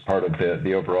of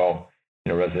the overall,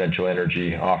 residential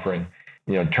energy offering.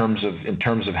 In terms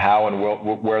of how and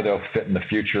where they'll fit in the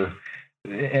future.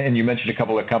 And you mentioned a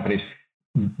couple of companies.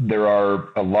 There are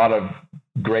a lot of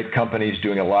great companies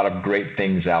doing a lot of great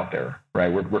things out there, right?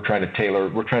 We're trying to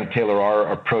tailor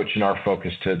our approach and our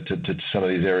focus to some of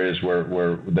these areas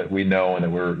where that we know and that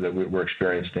we're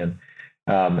experienced in.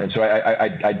 And so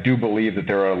I do believe that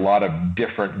there are a lot of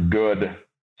different good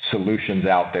solutions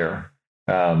out there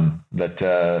that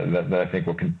I think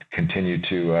will continue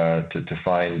to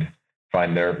find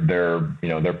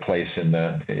their place in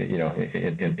the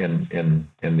in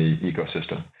the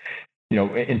ecosystem.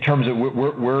 In terms of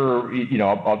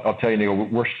I'll tell you,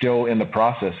 we're still in the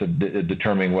process of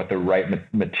determining what the right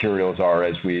materials are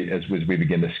as we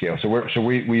begin to scale.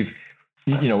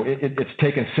 It's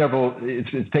taken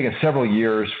several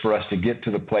years for us to get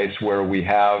to the place where we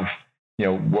have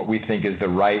what we think is the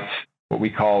right, what we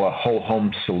call a whole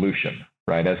home solution,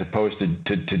 right? As opposed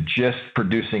to just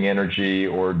producing energy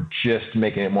or just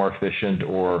making it more efficient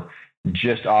or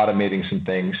just automating some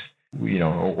things,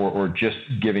 or just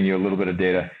giving you a little bit of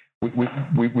data.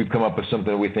 We've come up with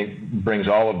something that we think brings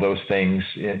all of those things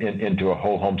into a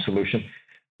whole home solution.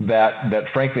 That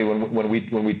frankly, when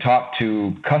we talk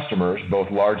to customers,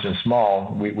 both large and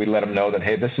small, we let them know that,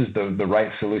 hey, this is the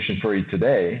right solution for you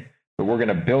today, but we're going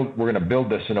to build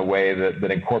this in a way that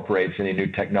incorporates any new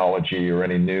technology or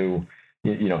any new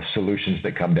solutions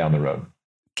that come down the road.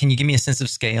 Can you give me a sense of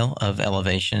scale of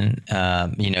Elevation?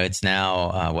 It's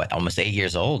now almost 8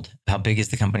 years old. How big is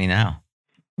the company now?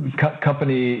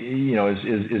 Company,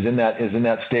 is in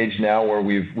that stage now where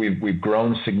we've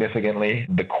grown significantly.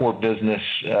 The core business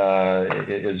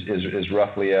is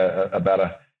roughly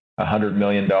about $100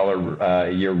 million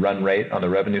a year run rate on the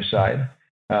revenue side,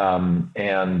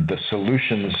 and the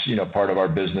solutions, part of our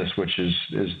business, which is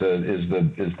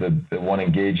the one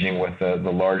engaging with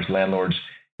the large landlords,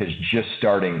 is just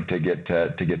starting to get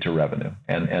to revenue,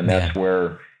 and that's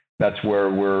where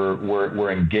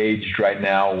we're engaged right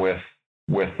now with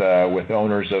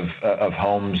owners of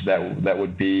homes that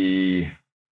would be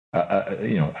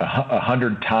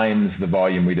 100 times the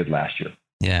volume we did last year.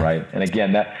 Yeah. Right. And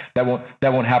again, that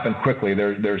won't happen quickly.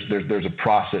 There's a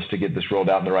process to get this rolled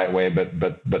out in the right way,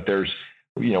 but there's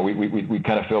we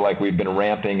kind of feel like we've been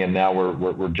ramping, and now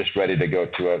we're just ready to go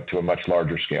to a much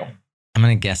larger scale. I'm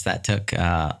going to guess that took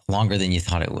longer than you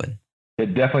thought it would.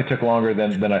 It definitely took longer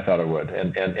than I thought it would,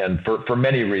 and for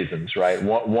many reasons, right?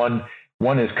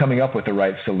 One is coming up with the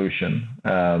right solution.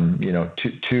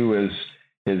 Two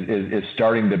is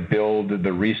starting to build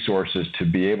the resources to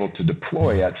be able to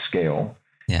deploy at scale.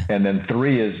 Yeah. And then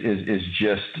three is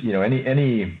just,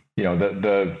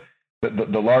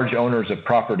 the large owners of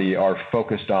property are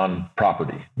focused on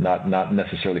property, not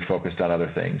necessarily focused on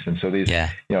other things. And so these,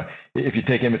 if you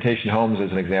take Invitation Homes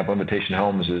as an example, Invitation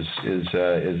Homes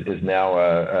is now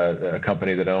a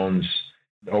company that owns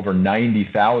over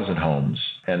 90,000 homes.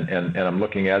 And I'm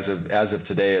looking as of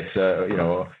today, it's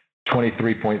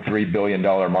 $23.3 billion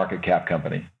market cap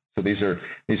company. So these are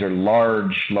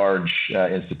large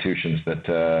institutions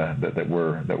that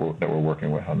we're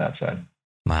working with on that side.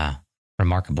 Wow,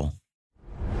 remarkable.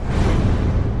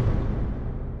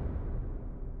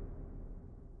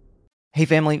 Hey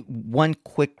family, one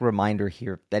quick reminder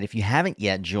here that if you haven't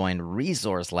yet joined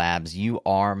Resource Labs, you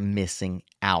are missing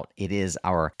out. It is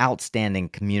our outstanding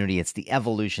community. It's the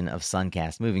evolution of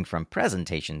Suncast, moving from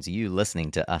presentations, you listening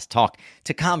to us talk,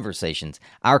 to conversations.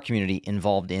 Our community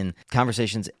involved in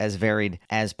conversations as varied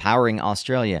as powering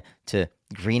Australia, to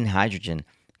green hydrogen,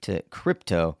 to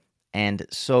crypto, and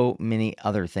so many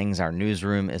other things. Our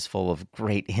newsroom is full of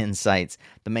great insights.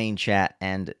 The main chat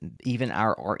and even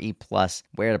our RE Plus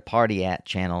Where to Party At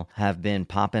channel have been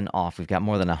popping off. We've got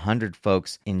more than 100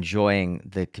 folks enjoying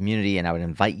the community, and I would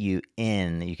invite you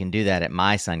in. You can do that at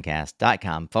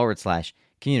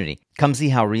mysuncast.com/community. Come see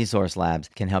how Resource Labs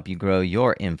can help you grow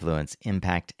your influence,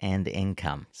 impact, and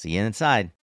income. See you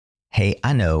inside. Hey,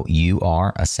 I know you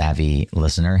are a savvy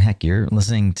listener. Heck, you're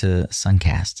listening to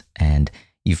Suncast, and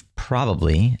you've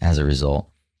probably, as a result,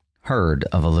 heard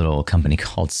of a little company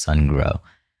called SunGrow.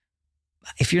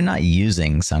 If you're not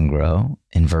using SunGrow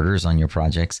inverters on your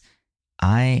projects,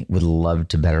 I would love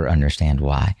to better understand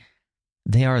why.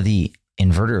 They are the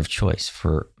inverter of choice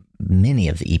for many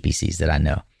of the EPCs that I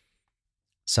know.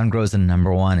 SunGrow is the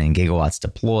number one in gigawatts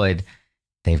deployed.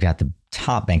 They've got the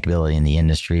top bankability in the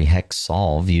industry. Heck,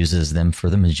 Solve uses them for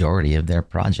the majority of their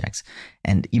projects.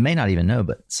 And you may not even know,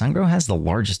 but SunGrow has the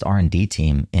largest R&D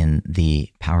team in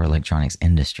the power electronics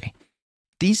industry.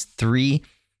 These three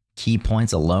key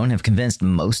points alone have convinced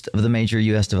most of the major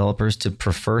U.S. developers to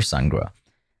prefer SunGrow.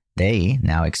 They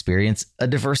now experience a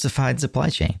diversified supply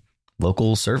chain,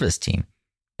 local service team,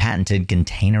 patented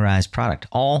containerized product,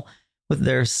 all with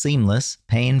their seamless,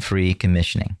 pain-free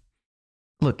commissioning.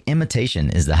 Look, imitation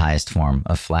is the highest form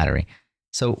of flattery.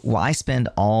 So why spend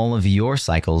all of your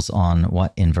cycles on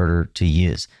what inverter to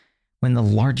use when the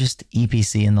largest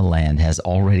EPC in the land has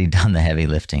already done the heavy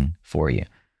lifting for you?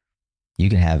 You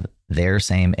can have their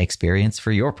same experience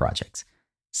for your projects.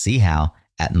 See how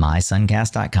at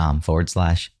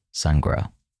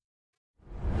mysuncast.com/sungrow.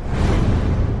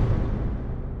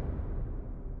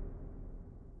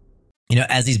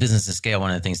 As these businesses scale, one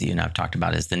of the things that you and I have talked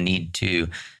about is the need to,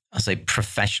 I'll say,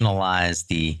 professionalize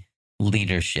the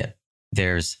leadership.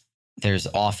 There's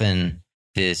often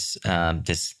this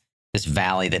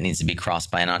valley that needs to be crossed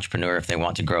by an entrepreneur if they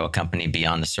want to grow a company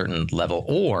beyond a certain level.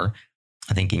 Or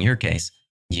I think in your case,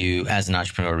 you as an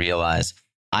entrepreneur realize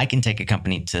I can take a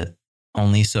company to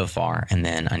only so far, and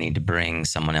then I need to bring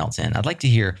someone else in. I'd like to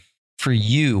hear for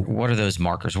you, what are those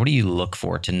markers? What do you look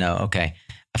for to know, okay,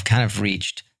 I've kind of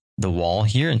reached the wall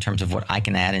here in terms of what I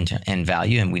can add in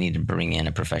value, and we need to bring in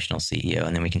a professional CEO,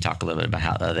 and then we can talk a little bit about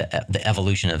how the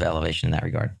evolution of Elevation in that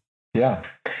regard. Yeah.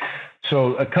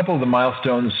 So a couple of the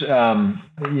milestones, I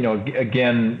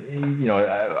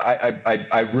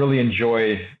really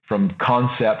enjoy from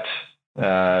concept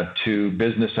to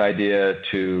business idea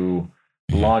to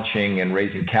launching and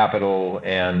raising capital,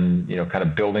 and kind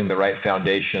of building the right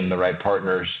foundation, the right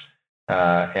partners,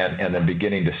 and then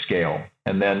beginning to scale.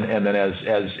 And then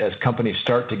as companies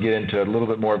start to get into a little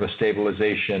bit more of a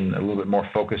stabilization, a little bit more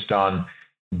focused on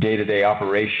day-to-day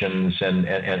operations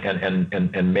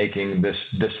and making this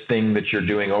thing that you're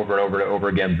doing over and over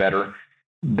again better,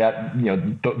 that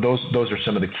those are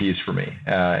some of the keys for me.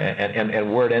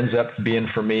 And where it ends up being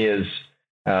for me is,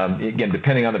 again,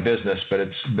 depending on the business, but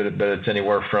it's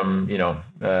anywhere from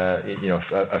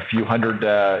a few hundred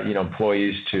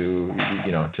employees to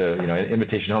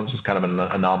Invitation Homes was kind of an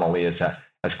anomaly as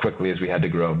quickly as we had to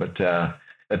grow. But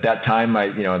at that time,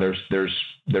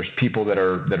 there's people that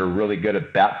are really good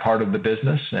at that part of the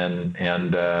business and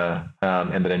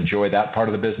that enjoy that part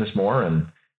of the business more. And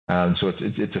so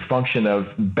it's a function of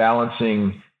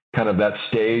balancing kind of that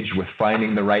stage with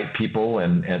finding the right people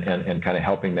and kind of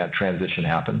helping that transition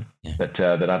happen. Yeah.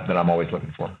 that I'm always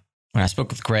looking for. when I spoke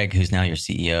with Greg, who's now your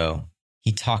CEO,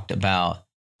 he talked about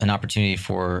an opportunity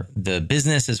for the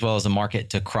business as well as the market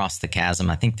to cross the chasm.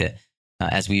 I think that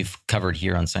as we've covered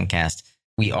here on Suncast,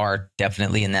 we are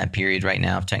definitely in that period right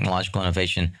now of technological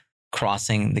innovation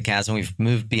crossing the chasm. We've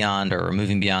moved beyond or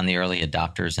moving beyond the early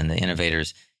adopters and the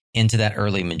innovators into that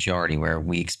early majority where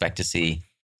we expect to see,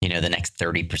 the next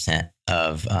 30%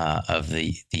 of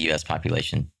the U.S.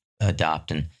 population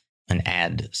adopt and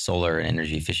add solar and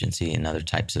energy efficiency and other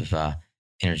types of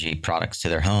energy products to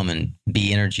their home and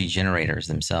be energy generators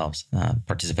themselves,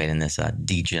 participate in this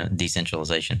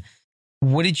decentralization.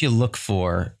 What did you look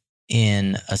for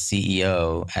in a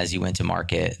CEO as you went to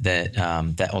market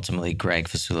that ultimately Greg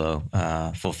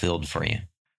Fasullo fulfilled for you?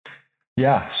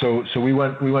 Yeah, so we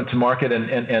went to market,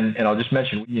 and I'll just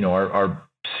mention, our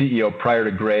CEO prior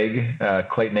to Greg,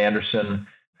 Clayton Anderson,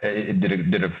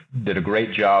 did a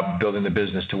great job building the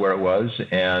business to where it was,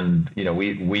 and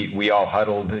we all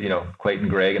huddled, Clayton,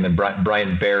 Greg, and then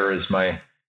Brian Bair is my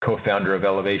co-founder of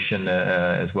Elevation,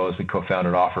 as well as we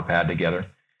co-founded OfferPad together.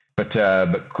 But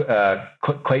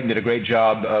Clayton did a great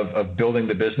job of building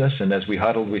the business, and as we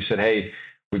huddled, we said, hey,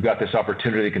 we've got this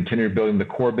opportunity to continue building the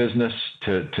core business,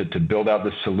 to build out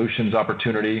the solutions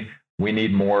opportunity. We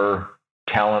need more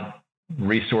talent,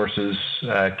 resources,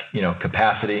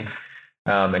 capacity.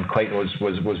 And Clayton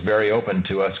was very open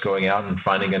to us going out and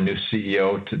finding a new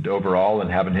CEO to overall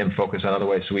and having him focus on other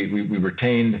ways. So we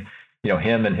retained,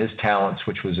 him and his talents,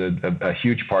 which was a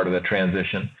huge part of the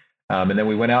transition. And then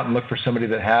we went out and looked for somebody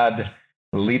that had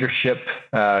leadership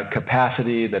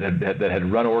capacity, that had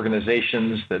run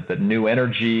organizations, that knew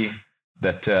energy,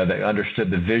 that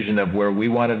understood the vision of where we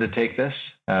wanted to take this.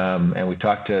 And we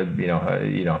talked to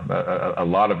a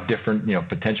lot of different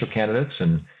potential candidates,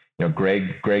 and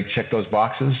Greg checked those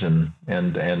boxes, and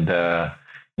more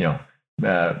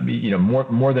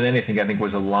than anything, I think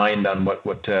was aligned on what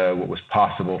was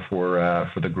possible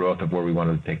for the growth of where we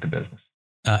wanted to take the business.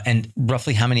 And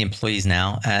roughly how many employees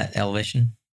now at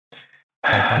Elevation?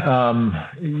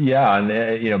 Yeah,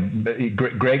 and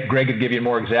Greg could give you a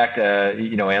more exact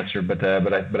answer, but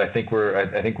I think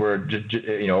we're just,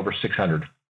 over 600.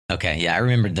 Okay, yeah, I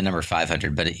remembered the number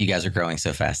 500, but you guys are growing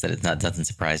so fast that it doesn't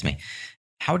surprise me.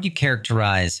 How would you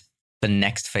characterize the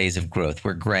next phase of growth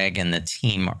where Greg and the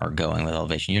team are going with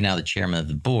Elevation? You're now the chairman of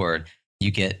the board. You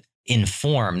get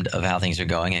informed of how things are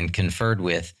going and conferred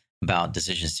with about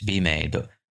decisions to be made. But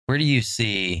where do you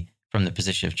see from the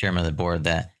position of chairman of the board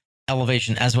that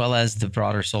Elevation, as well as the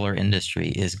broader solar industry,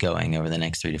 is going over the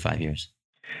next 3 to 5 years?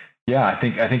 Yeah, I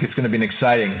think it's going to be an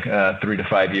exciting 3 to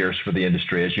 5 years for the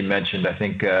industry. As you mentioned, I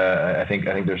think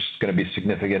there's going to be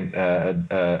significant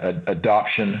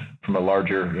adoption from a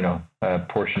larger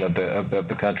portion of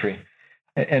the country.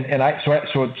 So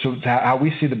how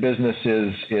we see the business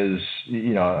is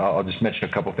I'll just mention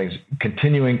a couple of things.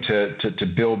 Continuing to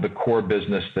build the core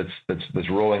business that's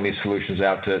rolling these solutions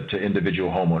out to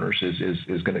individual homeowners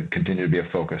is going to continue to be a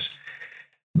focus.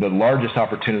 The largest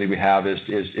opportunity we have is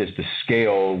to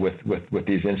scale with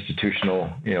these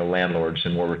institutional landlords,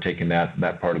 and where we're taking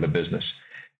that part of the business.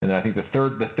 And then I think the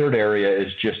third area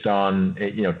is just on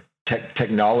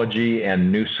technology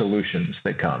and new solutions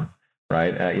that come.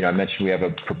 Right. I mentioned we have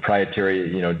a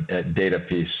proprietary, data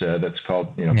piece that's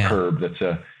called, Curb. That's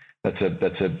a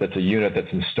unit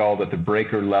that's installed at the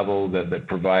breaker level that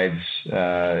provides,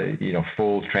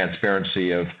 full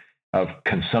transparency of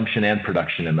consumption and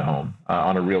production in the home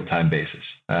on a real-time basis.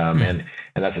 And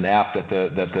that's an app that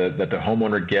the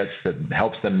homeowner gets that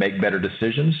helps them make better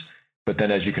decisions. But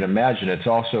then, as you can imagine, it's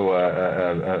also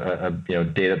a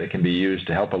data that can be used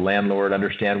to help a landlord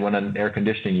understand when an air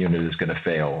conditioning unit is going to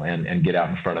fail and get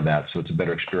out in front of that. So it's a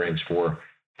better experience for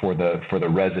the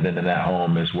resident in that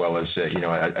home, as well as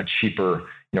a cheaper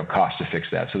cost to fix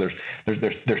that. So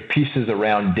there's pieces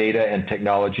around data and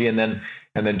technology, and then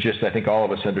just, I think all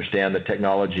of us understand that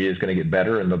technology is going to get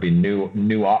better, and there'll be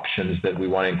new options that we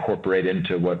want to incorporate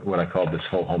into what I call this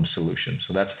whole home solution.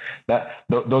 So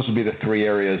those would be the 3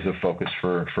 areas of focus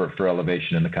for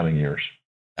Elevation in the coming years.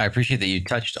 I appreciate that you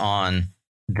touched on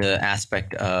the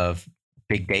aspect of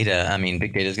big data. I mean,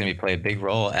 big data is going to play a big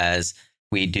role as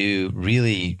we do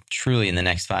really, truly in the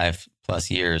next 5+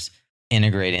 years,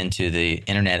 integrate into the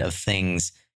Internet of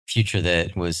Things future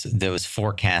that was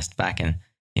forecast back in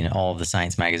all of the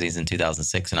science magazines in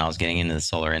 2006 when I was getting into the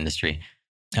solar industry.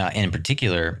 And in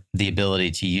particular, the ability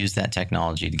to use that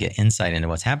technology to get insight into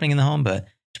what's happening in the home, but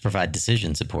to provide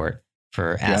decision support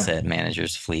for asset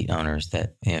managers, fleet owners,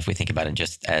 that if we think about it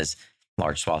just as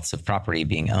large swaths of property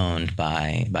being owned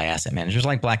by asset managers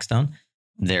like Blackstone,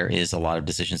 there is a lot of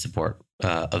decision support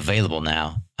available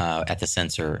now at the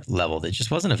sensor level that just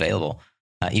wasn't available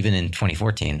even in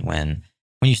 2014 when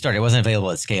you started. It wasn't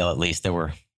available at scale. At least there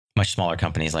were much smaller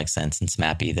companies like Sense and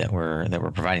Smappy that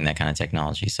were providing that kind of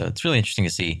technology. So it's really interesting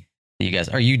to see that you guys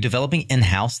are you developing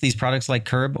in-house these products like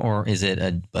Curb, or is it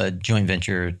a joint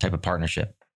venture type of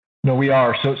partnership? No, we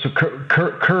are. So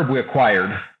Curb we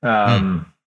acquired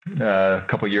a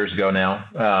couple of years ago now,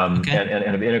 and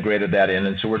have integrated that in,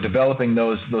 and so we're developing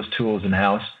those tools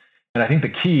in-house. And I think the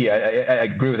key, I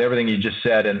agree with everything you just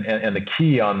said, and the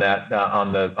key on that,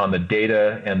 on the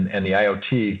data and the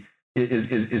IoT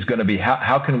is going to be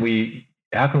how can we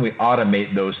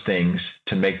automate those things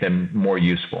to make them more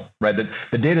useful, right?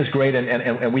 The data is great,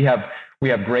 and we have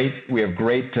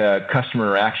great customer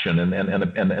interaction, and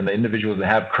the individuals that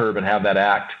have Curb and have that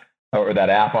app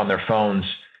on their phones.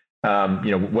 When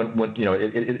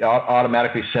it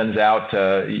automatically sends out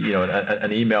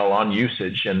an email on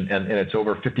usage, and it's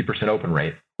over 50% open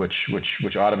rate, which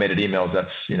automated emails,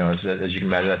 that's as you can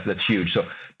imagine, that's huge. So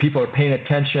people are paying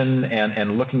attention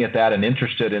and looking at that and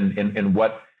interested in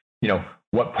what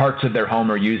parts of their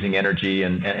home are using energy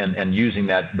and using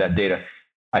that data.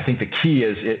 I think the key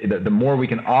is the more we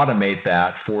can automate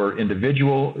that for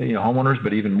individual homeowners,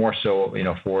 but even more so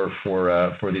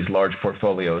for these large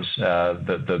portfolios,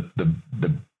 the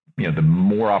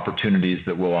more opportunities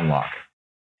that we'll unlock.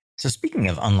 So speaking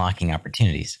of unlocking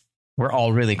opportunities, we're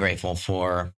all really grateful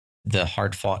for the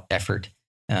hard-fought effort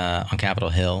on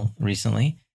Capitol Hill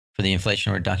recently for the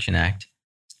Inflation Reduction Act.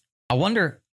 I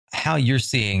wonder how you're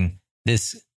seeing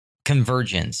this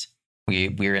convergence.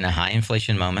 We're in a high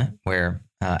inflation moment where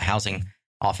housing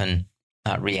often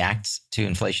reacts to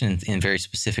inflation in very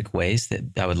specific ways that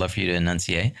I would love for you to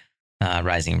enunciate.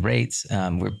 Rising rates,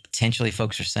 where potentially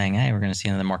folks are saying, hey, we're going to see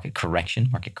another market correction,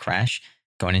 market crash,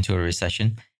 going into a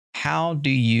recession. How do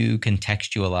you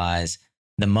contextualize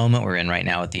the moment we're in right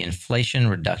now with the Inflation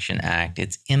Reduction Act,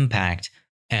 its impact,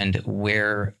 and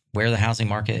where the housing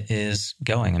market is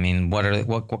going? I mean,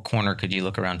 what corner could you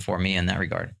look around for me in that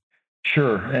regard?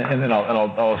 Sure, and then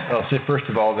I'll say first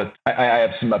of all that I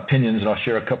have some opinions, and I'll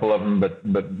share a couple of them. But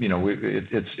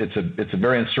it's a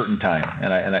very uncertain time,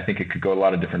 and I think it could go a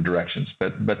lot of different directions.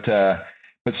 But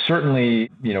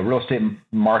certainly, real estate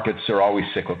markets are always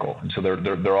cyclical, and so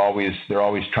they're always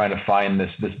trying to find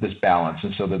this balance,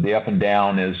 and so the up and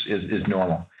down is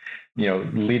normal.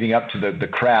 Leading up to the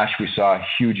crash, we saw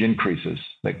huge increases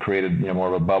that created more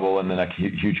of a bubble and then a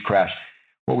huge crash.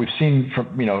 What we've seen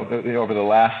from over the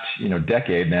last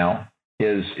decade now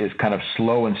is kind of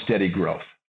slow and steady growth,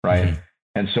 right? Mm-hmm.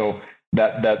 And so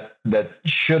that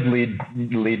should lead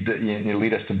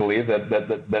us to believe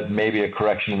that maybe a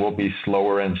correction will be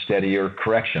slower and steadier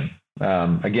correction.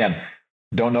 Again,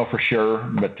 don't know for sure,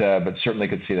 but certainly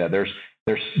could see that. There's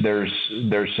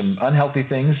some unhealthy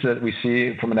things that we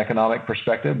see from an economic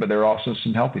perspective, but there are also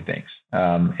some healthy things.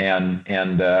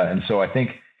 And so I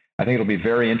think it'll be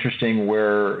very interesting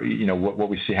where, what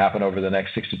we see happen over the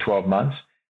next 6 to 12 months.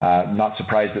 Not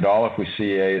surprised at all if we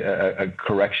see a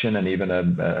correction and even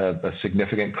a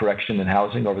significant correction in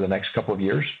housing over the next couple of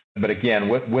years. But again,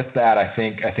 with that, I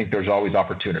think there's always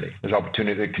opportunity. There's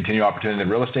opportunity, continued opportunity in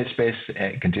the real estate space,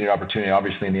 and continued opportunity,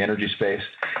 obviously, in the energy space.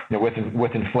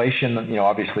 With inflation,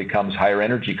 obviously comes higher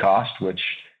energy cost, which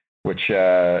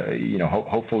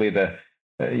hopefully the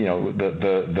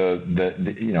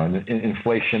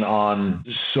inflation on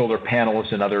solar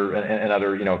panels and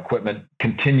other equipment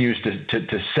continues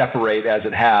to separate as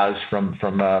it has from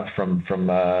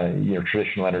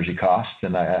traditional energy costs,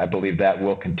 and I believe that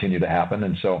will continue to happen.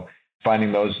 And so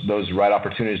finding those right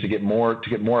opportunities to get more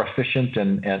efficient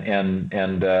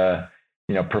and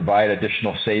provide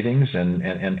additional savings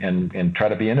and try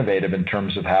to be innovative in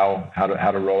terms of how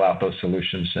to roll out those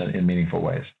solutions in meaningful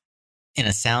ways. In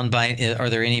a soundbite, are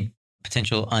there any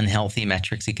potential unhealthy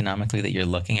metrics economically that you're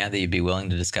looking at that you'd be willing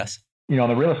to discuss? On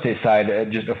the real estate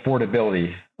side, just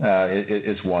affordability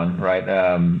is one, right?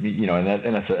 And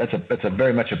it's a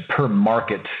very much a per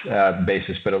market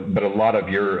basis, but a lot of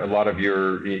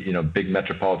your big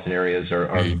metropolitan areas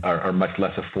are much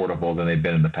less affordable than they've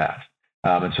been in the past,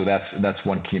 and so that's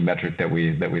one key metric that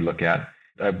we look at.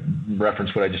 I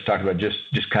referenced what I just talked about,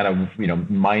 just kind of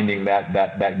minding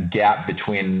that gap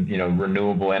between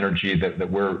renewable energy that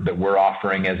we're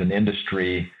offering as an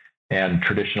industry and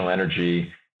traditional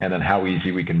energy, and then how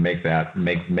easy we can make that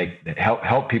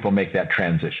help people make that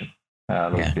transition.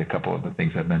 Those would be a couple of the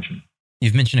things I've mentioned.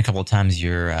 You've mentioned a couple of times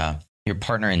your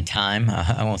partner in time.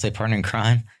 I won't say partner in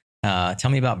crime. Tell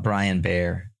me about Brian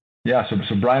Bair. Yeah, so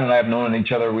Brian and I have known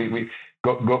each other. We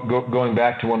going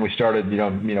back to when we started,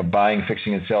 buying,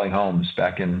 fixing, and selling homes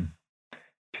back in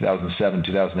 2007,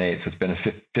 2008. So it's been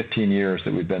 15 years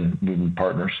that we've been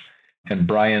partners. And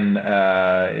Brian,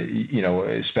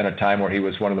 spent a time where he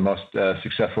was one of the most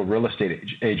successful real estate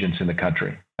agents in the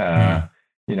country.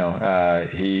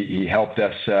 He helped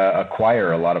us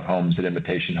acquire a lot of homes at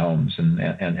Invitation Homes,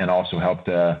 and also helped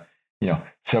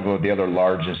several of the other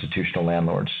large institutional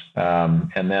landlords.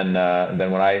 And then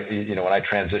when I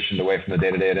transitioned away from the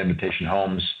day-to-day at Invitation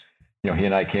Homes, he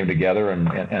and I came together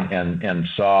and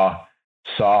saw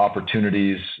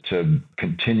opportunities to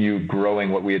continue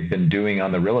growing what we had been doing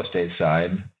on the real estate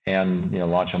side and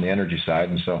launch on the energy side.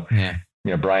 And so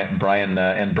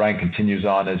Brian continues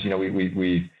on as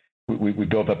we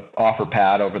built up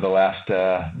OfferPad over the last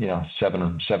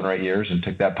 7 or 8 years and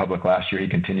took that public last year. He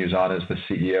continues on as the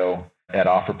CEO at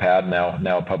OfferPad,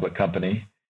 now a public company.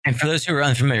 And for those who are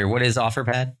unfamiliar, what is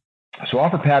OfferPad? So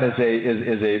OfferPad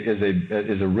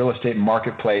is a real estate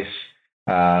marketplace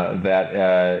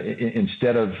that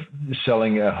instead of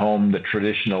selling a home the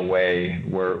traditional way,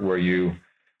 where you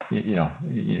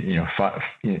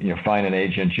find an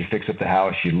agent, you fix up the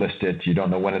house, you list it, you don't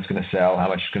know when it's going to sell, how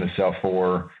much it's going to sell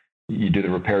for, you do the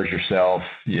repairs yourself,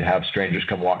 you have strangers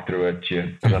come walk through it,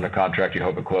 you put it under contract, you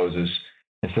hope it closes.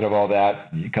 Instead of all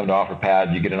that, you come to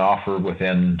OfferPad, you get an offer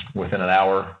within an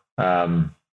hour,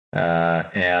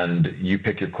 and you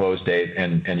pick your close date,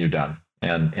 and you're done.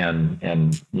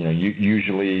 And you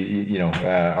usually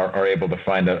are able to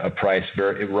find a price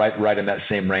right in that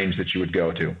same range that you would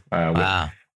go to. Wow.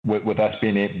 With us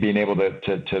being able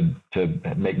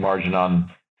to make margin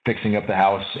on fixing up the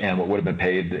house and what would have been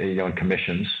paid in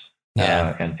commissions.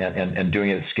 Yeah. And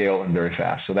doing it at scale and very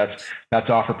fast. So that's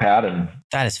OfferPad. And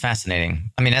that is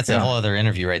fascinating. I mean, that's a whole other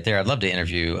interview right there. I'd love to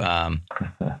interview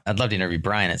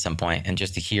Brian at some point and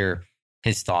just to hear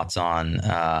his thoughts on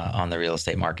the real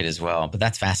estate market as well. But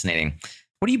that's fascinating.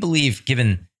 What do you believe,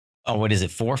 given, 4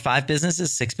 or 5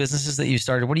 businesses, 6 businesses that you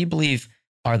started? What do you believe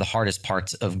are the hardest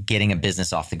parts of getting a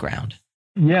business off the ground?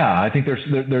 Yeah, I think there's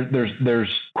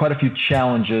quite a few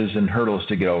challenges and hurdles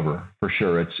to get over, for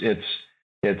sure. It's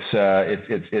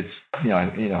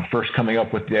first coming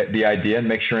up with the idea and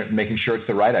making sure it's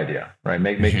the right idea, right?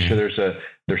 Making sure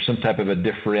there's some type of a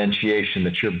differentiation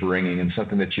that you're bringing and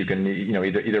something that you can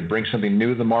either bring something new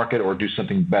to the market or do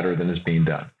something better than is being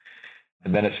done.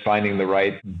 And then it's finding the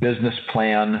right business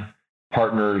plan,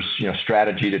 partners,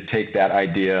 strategy to take that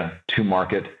idea to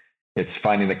market. It's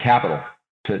finding the capital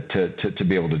to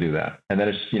be able to do that. And then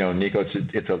it's, Nico,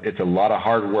 it's a lot of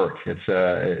hard work.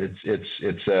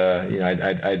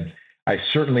 I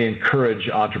certainly encourage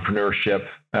entrepreneurship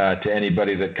to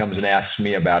anybody that comes and asks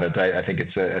me about it. I think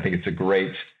it's a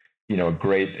great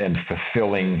and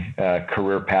fulfilling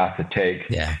career path to take.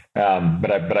 Yeah.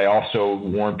 But I also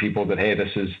warn people that, hey,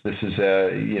 this is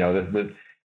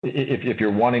if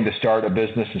you're wanting to start a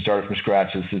business and start it from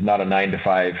scratch, this is not a 9 to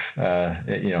 5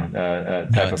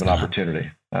 type of an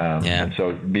opportunity. And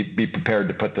so be prepared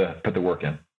to put the work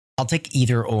in. I'll take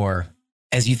either or.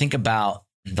 As you think about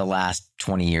the last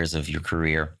 20 years of your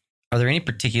career, are there any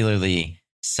particularly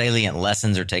salient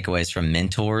lessons or takeaways from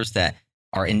mentors that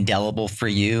are indelible for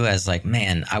you as like,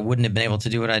 man, I wouldn't have been able to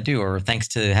do what I do, or thanks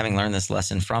to having learned this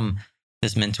lesson from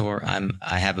this mentor,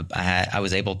 I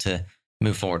was able to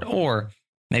move forward? Or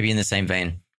maybe in the same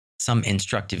vein, some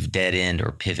instructive dead end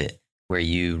or pivot where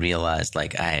you realized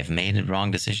like, I have made a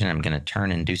wrong decision. I'm going to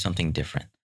turn and do something different.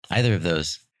 Either of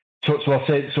those. So I'll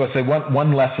say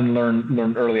one lesson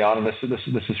learned early on, and this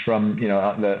is from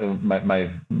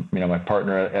my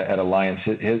partner at Alliance.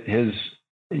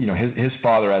 His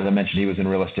father, as I mentioned, he was in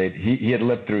real estate. He had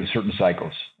lived through certain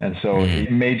cycles, and so he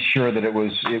made sure that it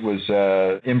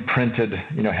was imprinted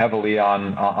heavily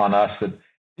on us that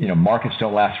markets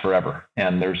don't last forever,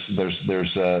 and there's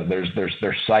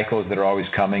cycles that are always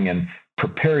coming, and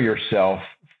prepare yourself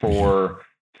for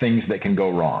things that can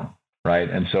go wrong. Right.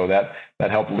 And so that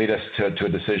helped lead us to a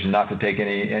decision not to take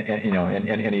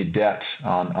any debt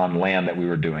on land that we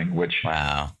were doing, which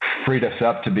freed us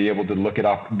up to be able to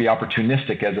be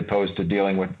opportunistic as opposed to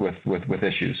dealing with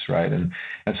issues. Right. And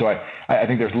so I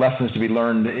think there's lessons to be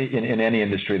learned in any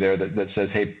industry there that says,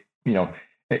 hey,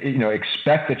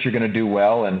 expect that you're going to do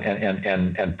well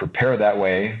and prepare that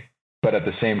way. But at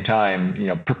the same time,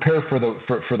 prepare for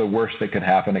the worst that could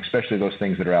happen, especially those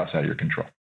things that are outside of your control.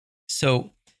 So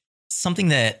something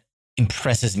that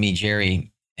impresses me,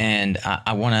 Jerry, and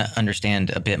I want to understand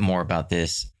a bit more about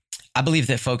this. I believe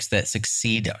that folks that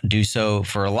succeed do so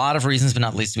for a lot of reasons, but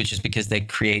not least which is because they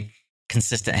create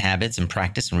consistent habits and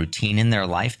practice and routine in their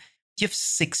life. You have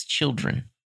 6 children,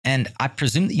 and I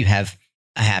presume that you have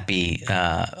a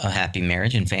happy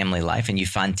marriage and family life, and you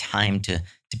find time to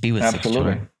be with Absolutely. 6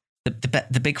 children.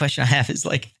 The big question I have is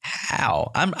like,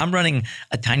 how? I'm running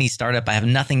a tiny startup. I have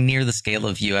nothing near the scale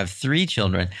of you. I have 3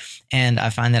 children, and I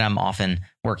find that I'm often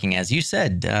working, as you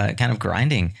said, kind of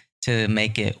grinding to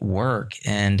make it work.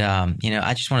 And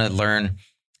I just want to learn,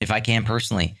 if I can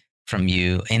personally, from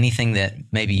you, anything that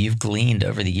maybe you've gleaned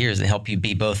over the years that help you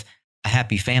be both a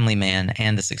happy family man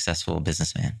and a successful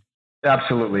businessman.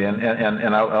 Absolutely.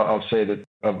 And I'll say that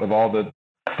of all the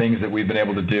things that we've been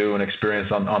able to do and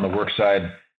experience on the work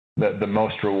side, the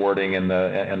most rewarding and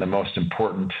the most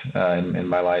important in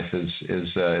my life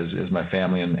is my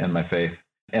family and my faith.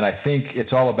 And I think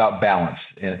it's all about balance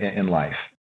in life.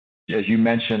 As you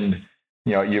mentioned,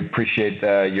 you appreciate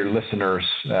your listeners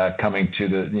coming to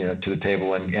the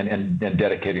table and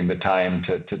dedicating the time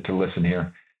to listen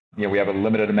here. We have a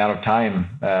limited amount of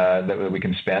time that we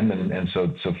can spend, and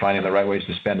so finding the right ways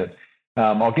to spend it.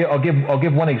 I'll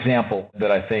give one example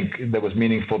that I think that was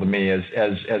meaningful to me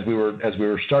as we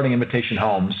were starting Invitation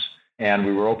Homes and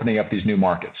we were opening up these new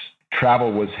markets.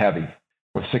 Travel was heavy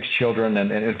with 6 children,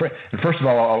 and first of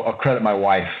all, I'll credit my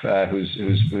wife,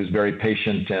 who's very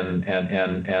patient and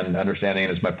understanding,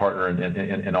 and is my partner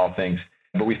in all things.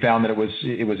 But we found that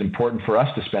it was important for us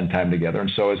to spend time together,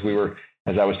 and so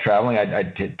as I was traveling,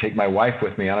 I'd take my wife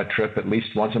with me on a trip at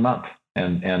least once a month.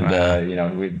 And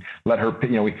wow. We'd let her,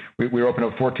 we were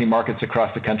opening up 14 markets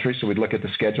across the country. So we'd look at the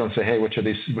schedule and say, hey, which of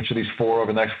these 4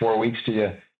 over the next 4 weeks do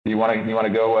you want to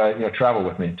go, travel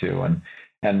with me to?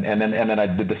 And then I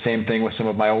did the same thing with some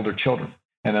of my older children.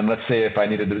 And then let's say if I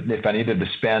needed to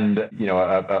spend,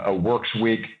 a works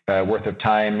week worth of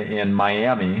time in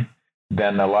Miami,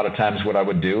 then a lot of times what I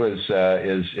would do is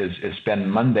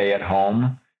spend Monday at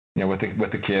home, with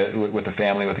the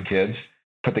family, with the kids,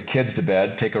 put the kids to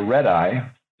bed, take a red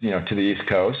eye, to the East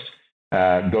Coast,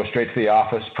 go straight to the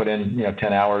office, put in,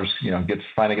 10 hours,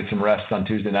 finally get some rest on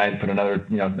Tuesday night, and put another,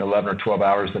 11 or 12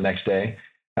 hours the next day.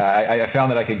 I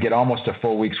found that I could get almost a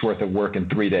full week's worth of work in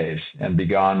 3 days and be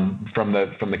gone from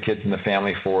the kids and the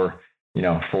family for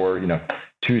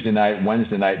Tuesday night,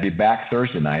 Wednesday night, be back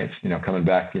Thursday night, coming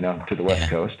back, to the West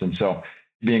Coast. And so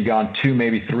being gone 2,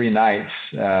 maybe 3 nights,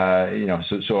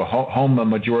 so home the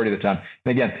majority of the time.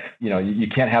 And again, you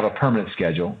can't have a permanent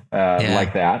schedule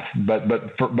like that, but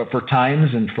for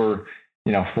times and for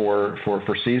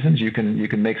seasons, you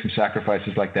can make some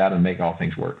sacrifices like that and make all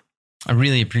things work. I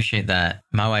really appreciate that.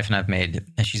 My wife and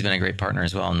she's been a great partner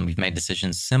as well, and we've made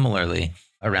decisions similarly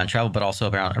around travel, but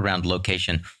also around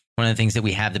location. One of the things that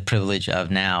we have the privilege of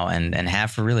now and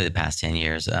have for really the past 10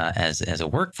 years as a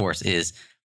workforce is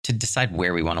to decide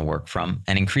where we want to work from.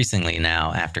 And increasingly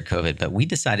now after COVID, but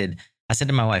I said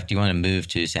to my wife, do you want to move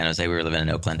to San Jose? We were living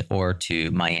in Oakland, or to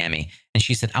Miami. And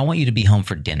she said, I want you to be home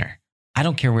for dinner. I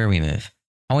don't care where we move.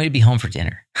 I want you to be home for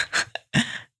dinner.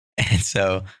 And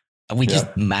so we just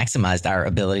maximized our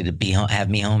ability to be home, have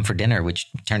me home for dinner, which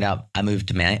turned out I moved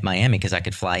to Miami because I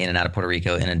could fly in and out of Puerto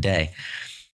Rico in a day.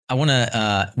 I want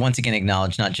to once again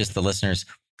acknowledge not just the listeners'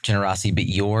 generosity, but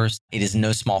yours. It is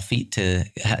no small feat to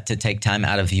take time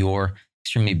out of your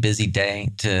extremely busy day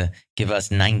to give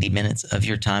us 90 minutes of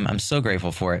your time. I'm so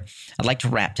grateful for it. I'd like to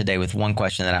wrap today with one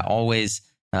question that I always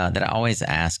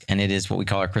ask, and it is what we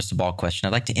call our crystal ball question.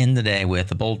 I'd like to end the day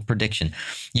with a bold prediction.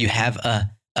 You have a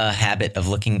habit of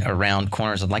looking around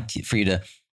corners. I'd like for you to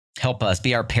help us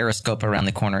be our periscope around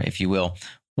the corner, if you will.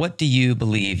 What do you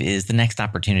believe is the next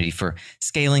opportunity for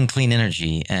scaling clean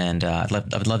energy? And I'd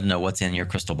love to know what's in your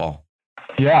crystal ball.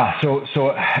 Yeah. So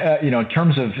in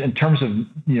terms of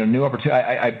new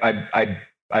opportunity,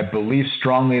 I believe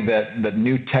strongly that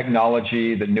new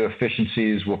technology, that new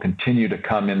efficiencies will continue to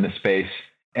come in the space.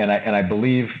 And I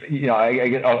believe,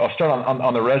 I'll start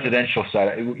on the residential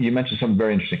side. You mentioned something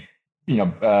very interesting.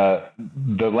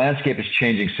 The landscape is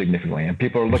changing significantly, and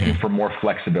people are looking for more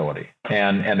flexibility,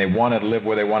 and they want to live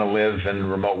where they want to live,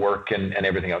 and remote work and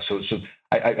everything else. So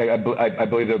I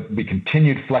believe there'll be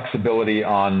continued flexibility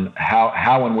on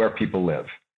how and where people live,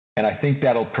 and I think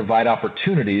that'll provide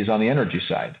opportunities on the energy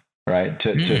side, right?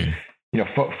 To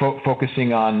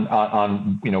focusing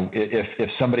on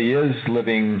if somebody is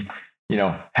living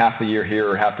half the year here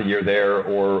or half the year there,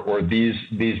 or these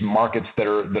markets that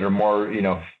are more,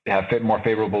 have more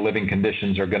favorable living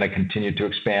conditions are going to continue to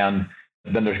expand,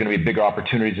 then there's going to be bigger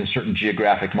opportunities in certain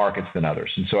geographic markets than others.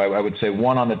 And so I would say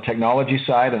one on the technology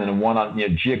side, and then one on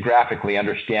geographically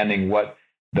understanding what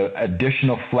the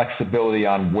additional flexibility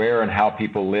on where and how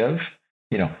people live,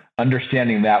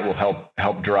 understanding that will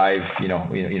help drive,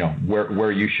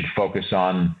 where you should focus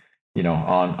on,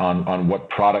 on what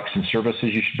products and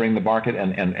services you should bring to the market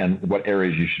and what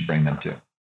areas you should bring them to.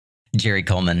 Jerry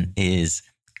Coleman is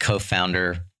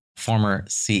co-founder, former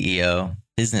CEO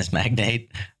business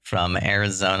magnate from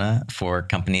Arizona for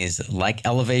companies like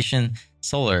Elevation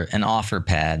Solar and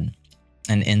OfferPad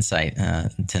and Insight,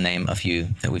 to name a few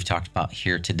that we've talked about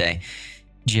here today.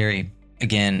 Jerry,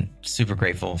 again, super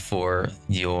grateful for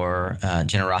your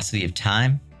generosity of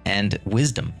time and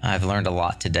wisdom. I've learned a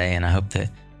lot today, and I hope that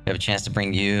we have a chance to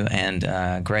bring you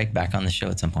and Greg back on the show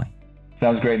at some point.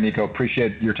 Sounds great, Nico.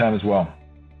 Appreciate your time as well.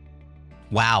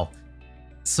 Wow.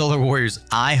 Solar Warriors,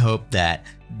 I hope that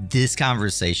this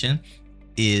conversation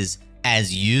is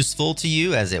as useful to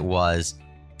you as it was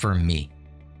for me.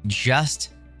 Just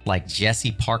like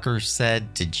Jesse Parker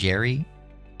said to Jerry,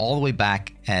 all the way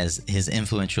back as his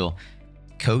influential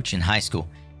coach in high school,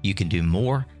 you can do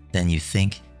more than you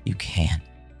think you can.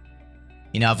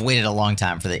 You know, I've waited a long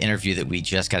time for the interview that we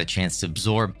just got a chance to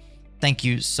absorb. Thank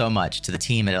you so much to the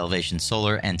team at Elevation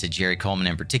Solar and to Jerry Coleman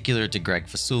in particular, to Greg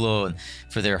Fasulo, and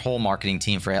for their whole marketing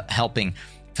team for helping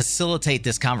facilitate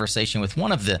this conversation with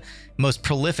one of the most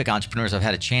prolific entrepreneurs I've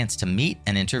had a chance to meet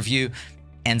and interview,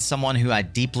 and someone who I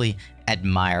deeply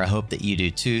admire. I hope that you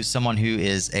do too. Someone who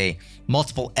is a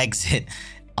multiple exit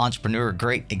entrepreneur, a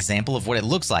great example of what it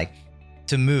looks like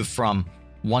to move from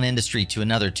one industry to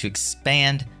another, to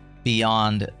expand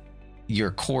beyond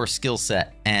your core skill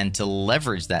set and to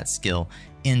leverage that skill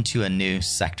into a new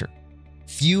sector.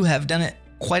 Few have done it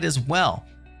quite as well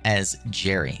as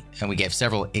Jerry, and we gave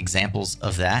several examples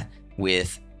of that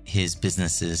with his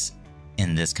businesses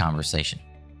in this conversation.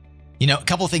 You know, a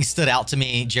couple of things stood out to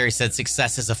me. Jerry said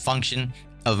success is a function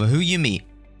of who you meet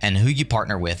and who you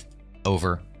partner with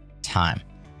over time.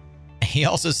 He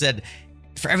also said,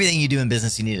 for everything you do in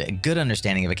business, you need a good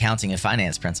understanding of accounting and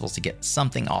finance principles to get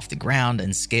something off the ground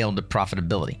and scale to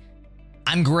profitability.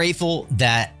 I'm grateful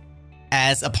that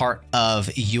as a part of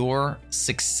your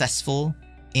successful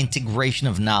integration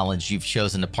of knowledge, you've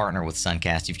chosen to partner with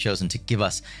Suncast. You've chosen to give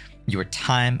us your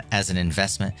time as an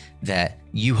investment that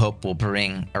you hope will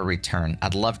bring a return.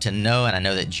 I'd love to know, and I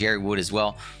know that Jerry would as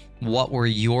well, what were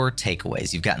your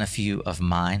takeaways? You've gotten a few of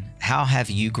mine. How have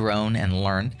you grown and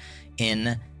learned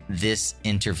in this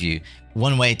interview?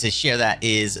 One way to share that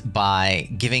is by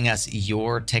giving us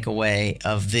your takeaway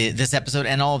of this episode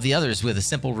and all of the others with a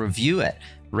simple review at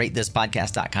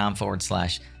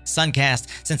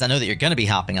ratethispodcast.com/Suncast. Since I know that you're going to be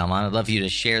hopping online, I'd love you to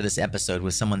share this episode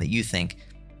with someone that you think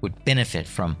would benefit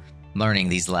from learning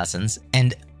these lessons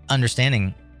and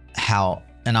understanding how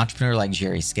an entrepreneur like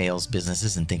Jerry scales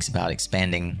businesses and thinks about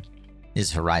expanding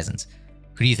his horizons.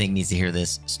 Who do you think needs to hear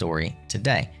this story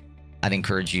today? I'd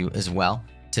encourage you as well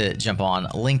to jump on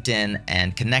LinkedIn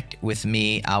and connect with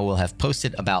me. I will have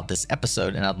posted about this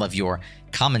episode, and I'd love your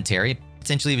commentary,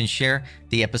 potentially even share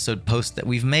the episode post that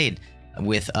we've made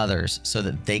with others so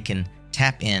that they can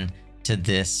tap in to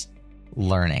this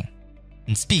learning.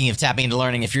 And speaking of tapping into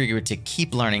learning, if you're eager to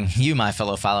keep learning, you, my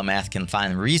fellow Philomath, can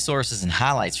find resources and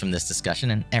highlights from this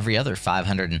discussion and every other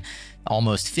 500 and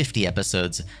almost 50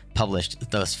 episodes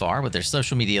published thus far, with their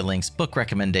social media links, book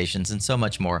recommendations, and so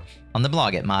much more on the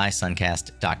blog at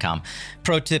mysuncast.com.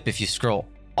 Pro tip, if you scroll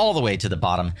all the way to the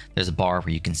bottom, there's a bar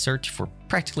where you can search for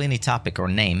practically any topic or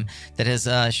name that has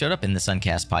showed up in the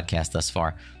Suncast podcast thus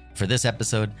far. For this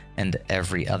episode and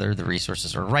every other, the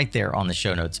resources are right there on the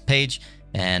show notes page,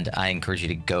 and I encourage you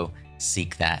to go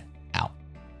seek that out.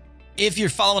 If you're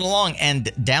following along and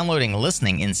downloading and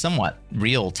listening in somewhat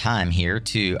real time here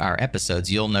to our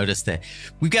episodes, you'll notice that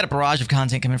we've got a barrage of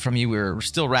content coming from you. We're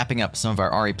still wrapping up some of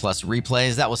our RE Plus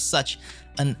replays. That was such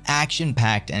an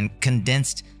action-packed and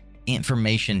condensed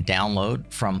information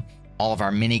download from all of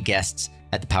our many guests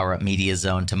at the Power Up Media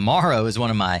Zone. Tomorrow is one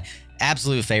of my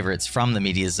absolute favorites from the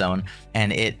Media Zone,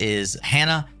 and it is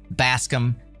Hannah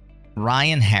Bascom,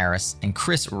 Ryan Harris, and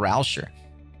Chris Rauscher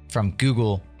from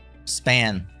Google,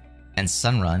 Span, and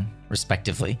Sunrun,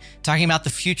 respectively, talking about the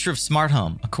future of smart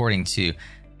home according to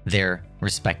their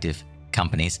respective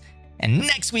companies. And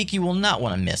next week, you will not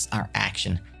want to miss our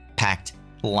action-packed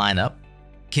lineup,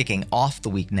 kicking off the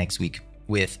week next week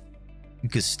with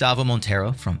Gustavo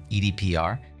Montero from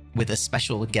EDPR, with a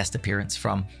special guest appearance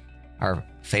from our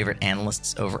favorite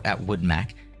analysts over at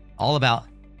WoodMac, all about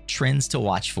trends to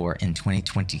watch for in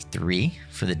 2023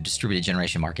 for the distributed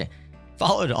generation market,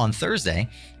 followed on Thursday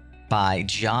by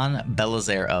John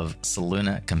Belizaire of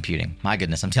Soluna Computing. My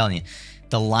goodness, I'm telling you,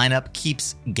 the lineup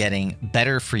keeps getting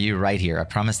better for you right here. I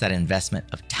promise that investment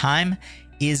of time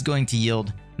is going to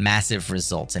yield massive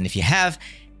results. And if you have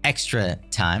extra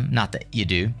time, not that you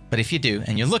do, but if you do,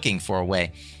 and you're looking for a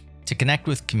way to connect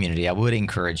with community, I would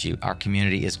encourage you. Our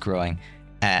community is growing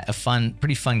at a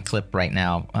pretty fun clip right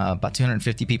now. About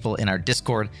 250 people in our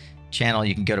Discord channel.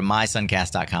 You can go to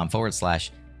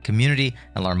mysuncast.com/community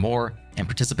and learn more and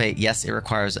participate. Yes, it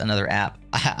requires another app.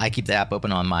 I keep the app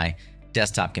open on my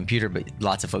desktop computer, but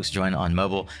lots of folks join on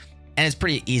mobile. And it's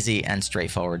pretty easy and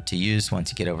straightforward to use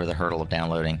once you get over the hurdle of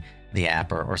downloading the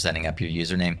app or setting up your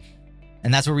username.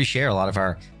 And that's where we share a lot of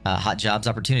our hot jobs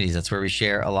opportunities. That's where I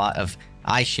share a lot of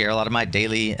my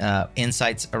daily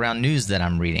insights around news that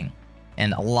I'm reading.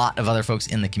 And a lot of other folks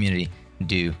in the community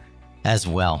do as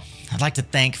well. I'd like to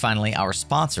thank finally our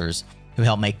sponsors who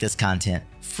help make this content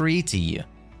free to you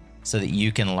so that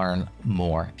you can learn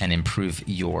more and improve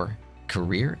your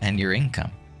career and your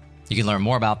income. You can learn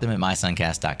more about them at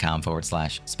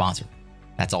mysuncast.com/sponsor.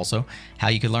 That's also how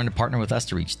you can learn to partner with us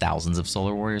to reach thousands of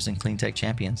solar warriors and clean tech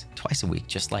champions twice a week,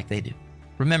 just like they do.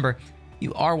 Remember,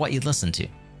 you are what you listen to.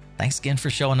 Thanks again for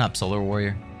showing up, Solar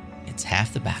Warrior. It's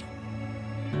half the battle.